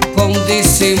con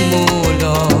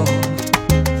disimulo.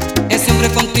 Ese hombre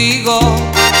contigo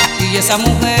y esa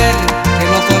mujer que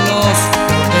no conozco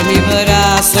de mi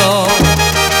brazo,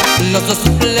 los dos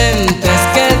suplentes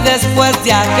que después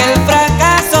de aquel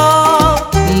fracaso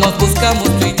nos buscamos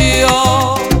tú y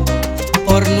yo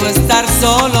por no estar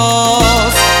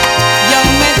solos. Y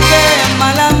aún me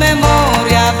quema la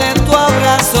memoria de tu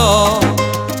abrazo,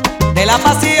 de la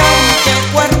pasión que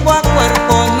cuerpo a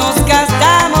cuerpo nos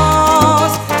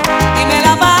gastamos, y me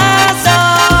la paso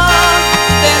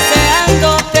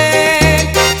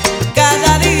deseándote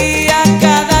cada día,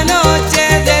 cada noche,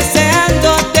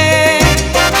 deseándote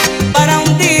para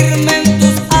hundirme en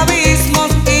tus abismos,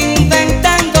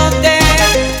 inventándote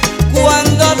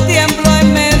cuando tiemblo y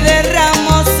me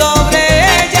derramo sobre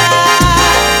ella,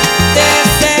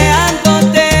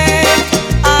 deseándote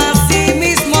así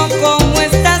mismo como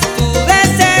estás tú,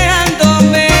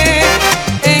 deseándome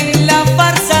en la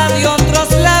farsa de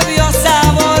otros labios,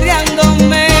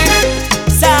 saboreándome,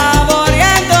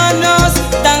 saboreándonos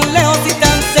tan lejos y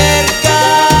tan cerca.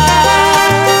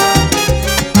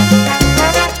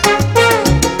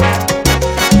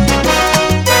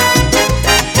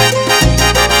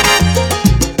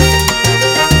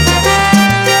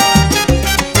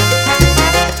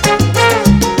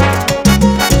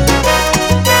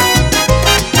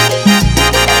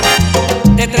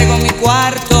 Te traigo mi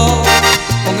cuarto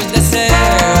con el deseo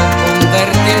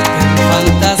convertirte en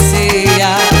fantasía,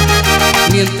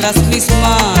 mientras mis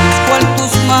manos, cual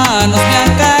tus manos, me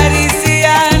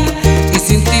acarician, y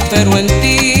sin ti pero en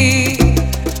ti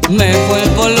me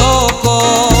vuelvo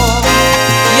loco.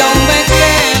 Y aún me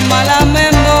quema la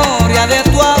memoria de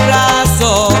tu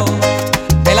abrazo,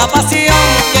 de la pasión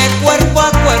que cuerpo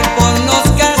a cuerpo nos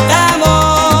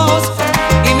gastamos,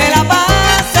 y me la paso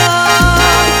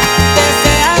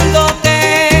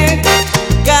deseándote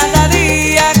cada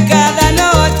día, cada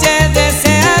noche,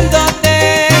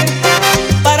 deseándote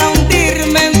para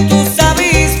hundirme en tus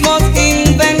abismos,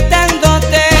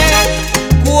 inventándote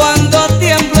cuando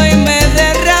tiemblo y me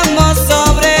derramo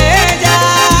sobre ella,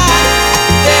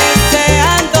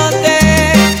 deseándote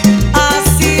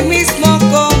así mismo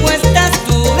como estás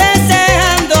tú,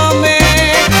 deseándome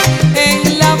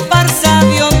en la farsa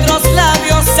de otros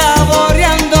labios,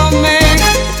 saboreándome,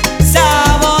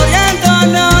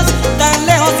 saboreándonos tan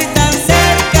lejos y tan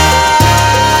cerca.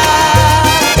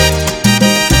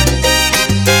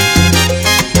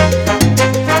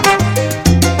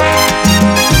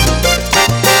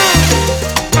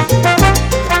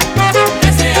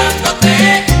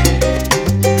 Deseándote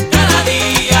cada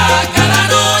día, cada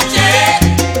noche,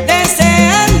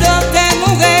 Deseándote,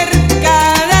 mujer,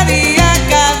 cada día,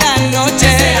 cada noche,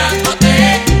 deseándote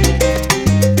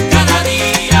cada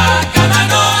día, cada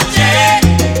noche.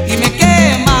 y me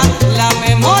quema la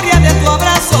memoria de tu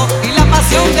abrazo y la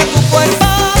pasión de tu cuerpo.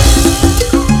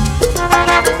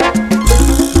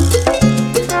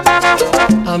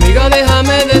 Amiga,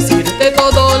 déjame decirte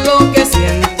todo lo que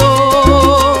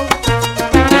siento,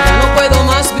 que ya no puedo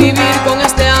más vivir con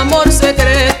este amor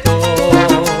secreto.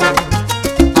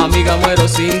 Amiga, muero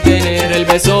sin tener el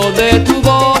beso de tu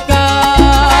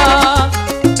boca,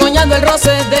 soñando el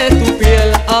roce de tu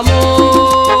piel,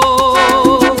 amor.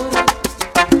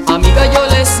 Amiga, yo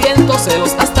le siento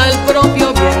celos hasta el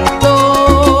propio viento.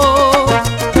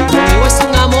 Lo mío es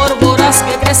un amor voraz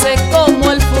que crece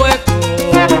como el fuego.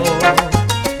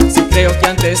 Si creo que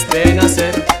antes de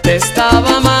nacer te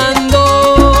estaba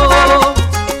amando,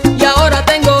 y ahora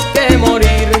tengo que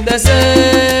morir de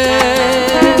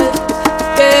sed.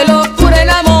 Qué locura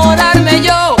enamorarme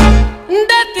yo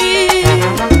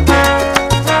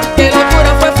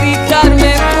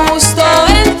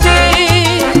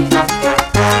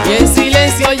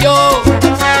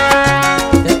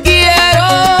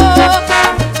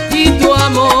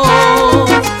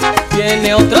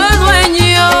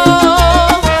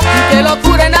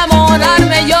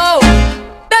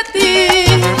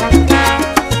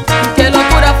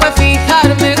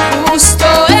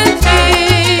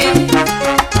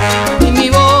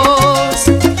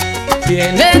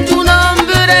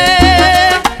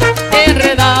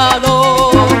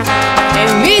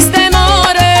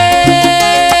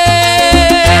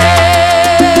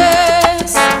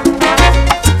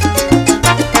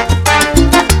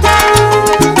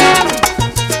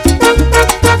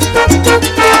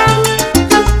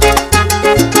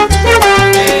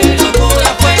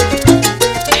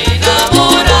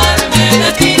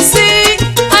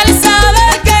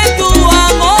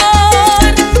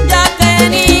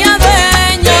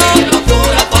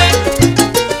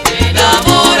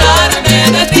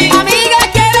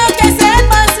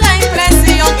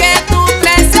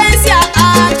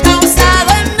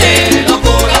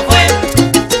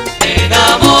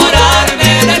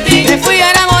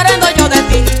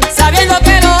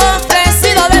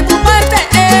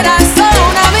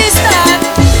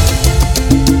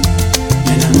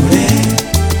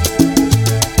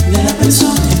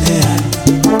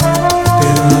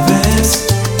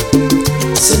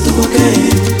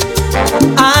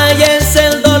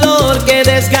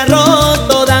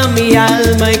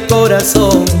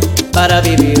corazón para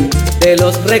vivir de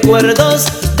los recuerdos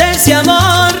de ese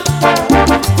amor.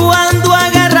 Cuando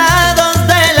agarrados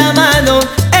de la mano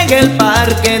en el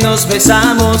parque nos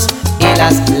besamos y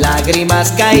las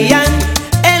lágrimas caían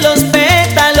en los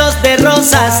pétalos de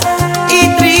rosas y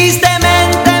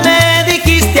tristemente me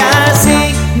dijiste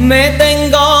así: me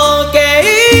tengo que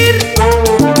ir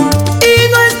y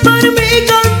no es por mí,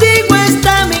 contigo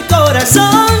está mi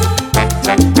corazón.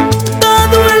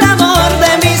 Todo el amor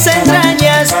de mis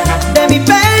entrañas, de mi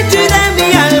pecho y de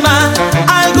mi alma,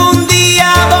 algún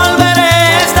día volveré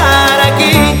a estar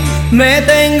aquí. Me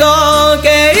tengo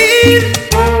que ir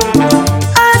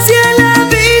hacia la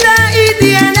vida y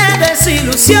tiene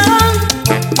desilusión.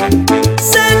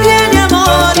 Se tiene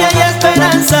amor y hay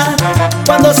esperanza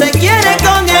cuando se quiere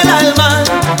con el alma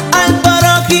al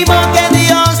prójimo que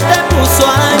Dios te puso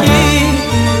allí.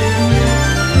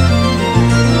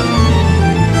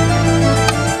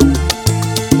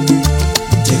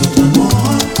 Llegó tu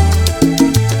amor,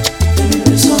 de mi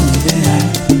persona ideal,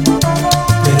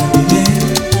 pero mi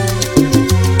bien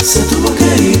se tuvo que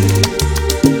ir.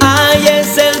 Ay,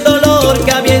 es el dolor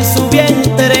que había en su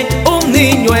vientre. Un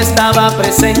niño estaba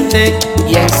presente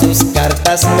y en sus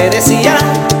cartas me decía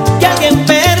que alguien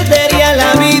perdería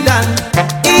la vida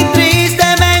y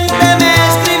tristemente me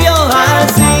escribió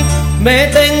así: me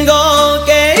tengo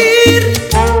que ir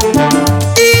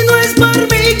y no es por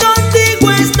mí,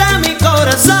 contigo está mi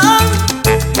corazón.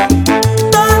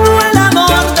 Todo el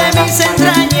amor de mis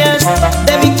entrañas,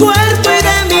 de mi cuerpo y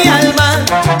de mi alma,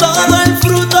 todo el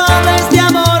fruto de este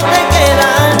amor te queda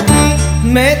a ti.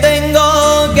 Me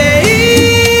tengo que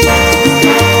ir.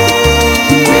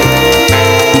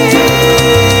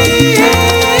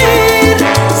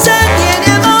 Se tiene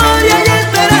amor y hay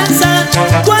esperanza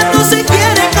cuando se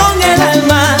quiere con el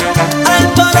alma al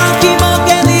prójimo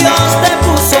que Dios te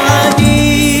puso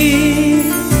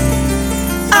allí.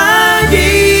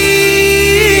 Allí.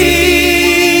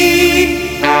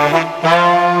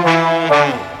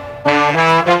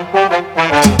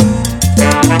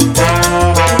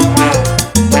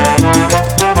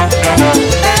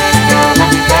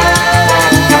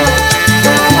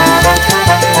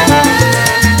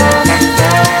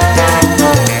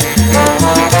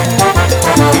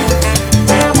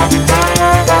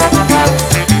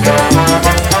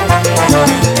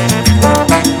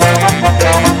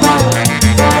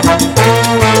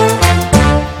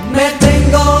 Me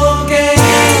tengo que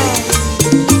ir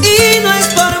Y no es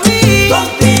por mí,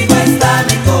 contigo está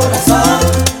mi corazón.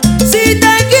 si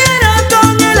te quiero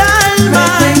con el alma,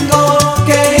 Me tengo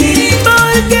que ir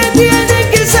porque tienen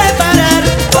que separar.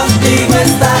 contigo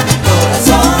está mi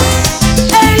corazón.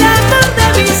 El amor de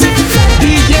mis entrañas.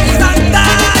 DJ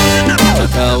Santana.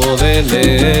 Acabo de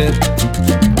leer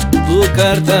tu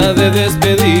carta de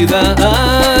despedida.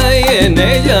 Ay, en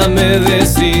ella me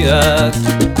decías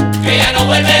Que ya no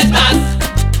vuelves más.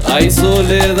 ay,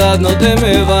 soledad, no te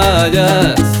me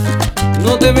vayas.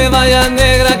 No te me vayas,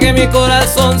 negra, que mi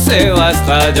corazón se va a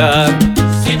estallar.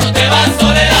 Si tú te vas,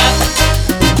 soledad.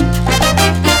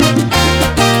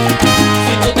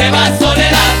 Si tú te vas,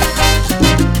 soledad.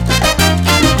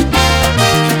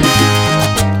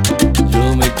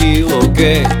 Yo me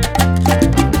equivoqué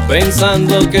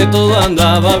pensando que todo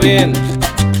andaba bien,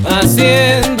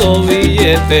 haciendo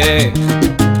billete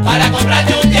Para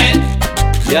comprarte un jet.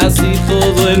 y así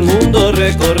todo el mundo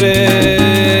recorrer.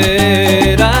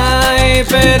 Ay,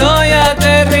 pero ya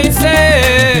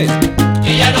aterricé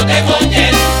Y ya no tengo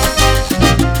jet.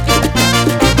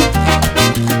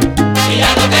 Y ya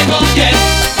no tengo jet.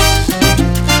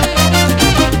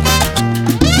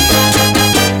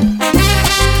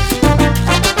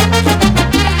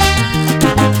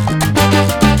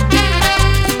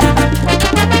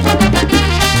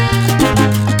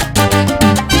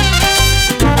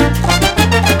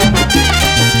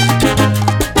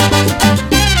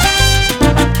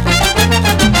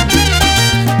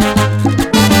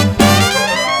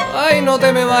 Ay, no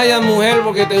te me vayas, mujer,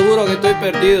 porque te juro que estoy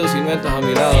perdido si no estás a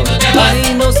mi lado.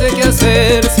 Ay, no sé qué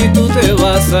hacer si tú te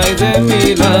vas, ay, de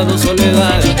mi lado,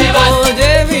 soledad.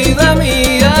 Oye, vida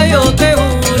mía, yo te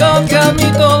juro que a mí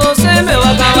todo se me va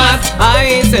a acabar.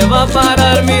 Ay, se va a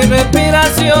parar mi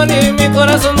respiración y mi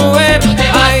corazón, mujer.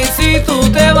 Ay, si tú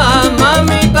te vas,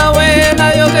 mamita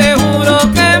buena, yo te juro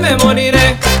que me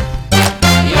moriré.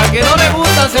 Y al que no le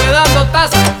gusta se le dan dos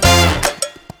tazas.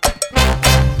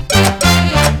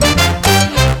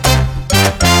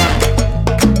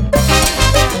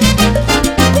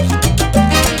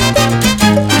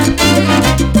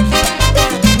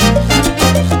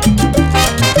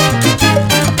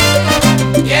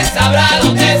 ¿Quién sabrá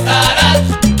dónde estarás?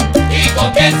 ¿Y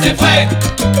con quién se fue?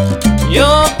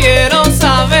 Yo quiero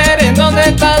saber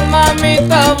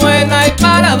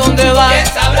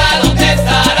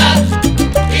estarás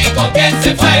y con quién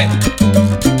se fue.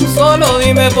 Solo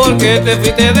dime por qué te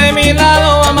fuiste de mi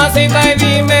lado, mamacita, y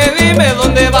dime, dime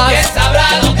dónde vas. ¿Quién sabrá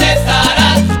dónde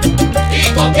estarás y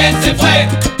con quién se fue?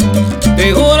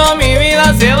 Te juro mi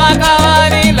vida se va a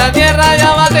acabar y la tierra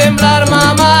ya va a temblar,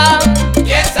 mamá.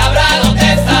 ¿Quién sabrá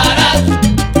dónde estarás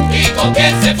y con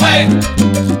quién se fue?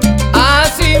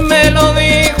 Así me lo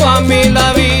dijo a mí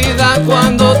la vida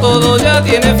cuando todo ya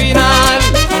tiene final.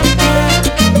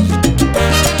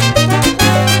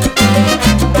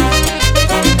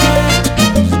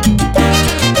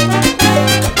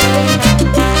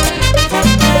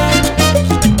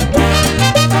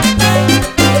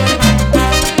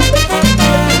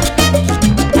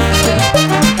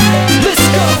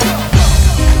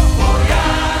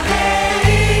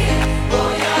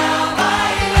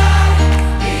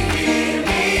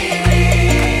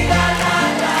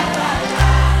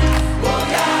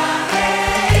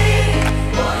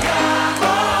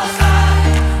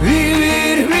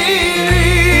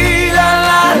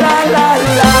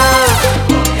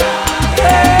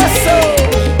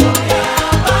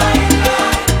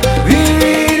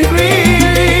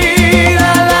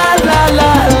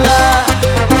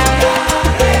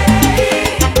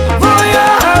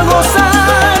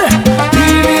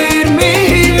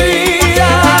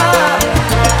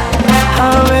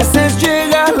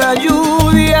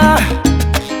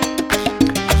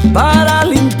 Para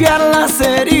limpiar las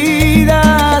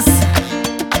heridas,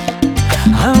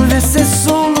 a veces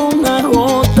solo una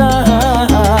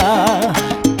gota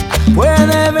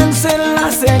puede vencer la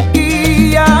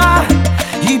sequía.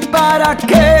 ¿Y para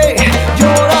qué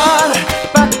llorar?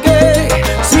 ¿Para qué?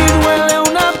 Si duele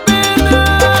una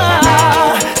pena,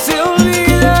 se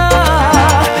olvida.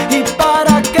 ¿Y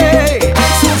para qué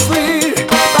sufrir?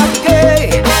 ¿Para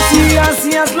qué? Si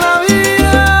hacías la vida.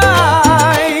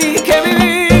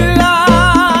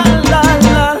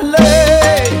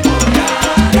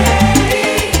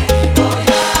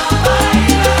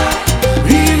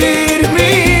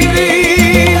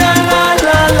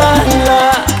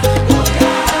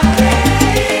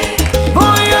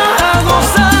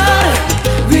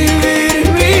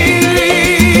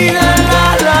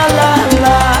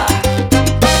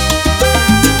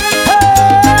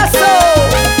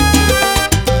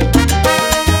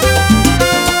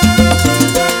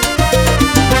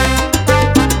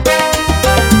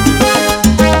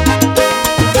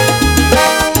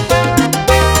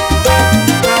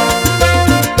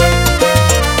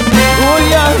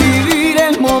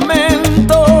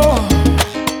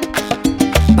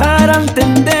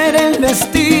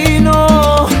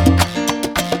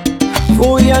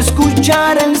 Voy a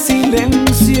escuchar el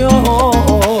silencio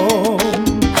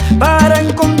para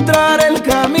encontrar el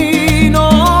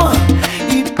camino.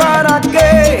 ¿Y para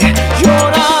qué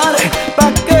llorar?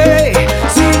 ¿Para qué?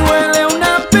 Si duele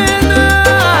una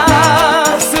pena,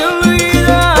 se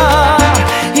olvida.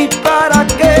 ¿Y para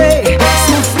qué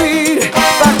sufrir?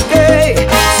 ¿Para qué?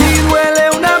 Si duele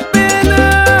una pena,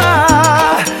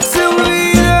 se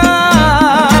olvida.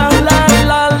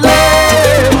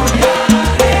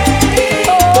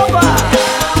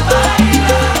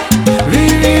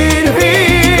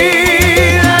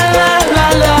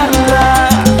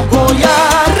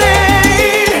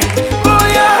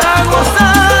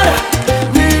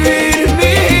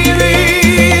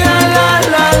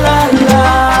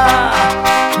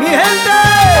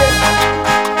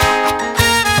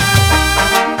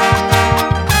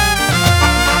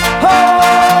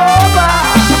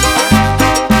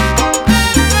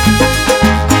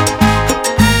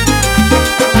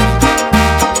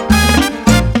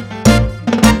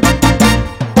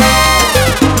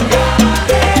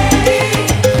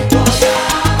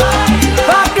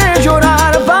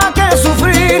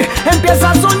 Empieza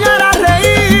a soñar, a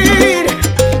reír.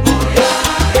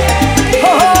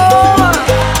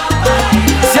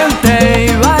 Siente y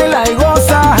baila y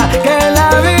goza, que la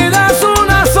vida es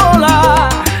una sola.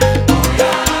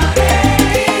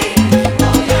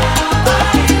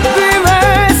 Vive,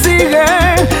 sigue,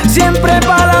 siempre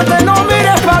para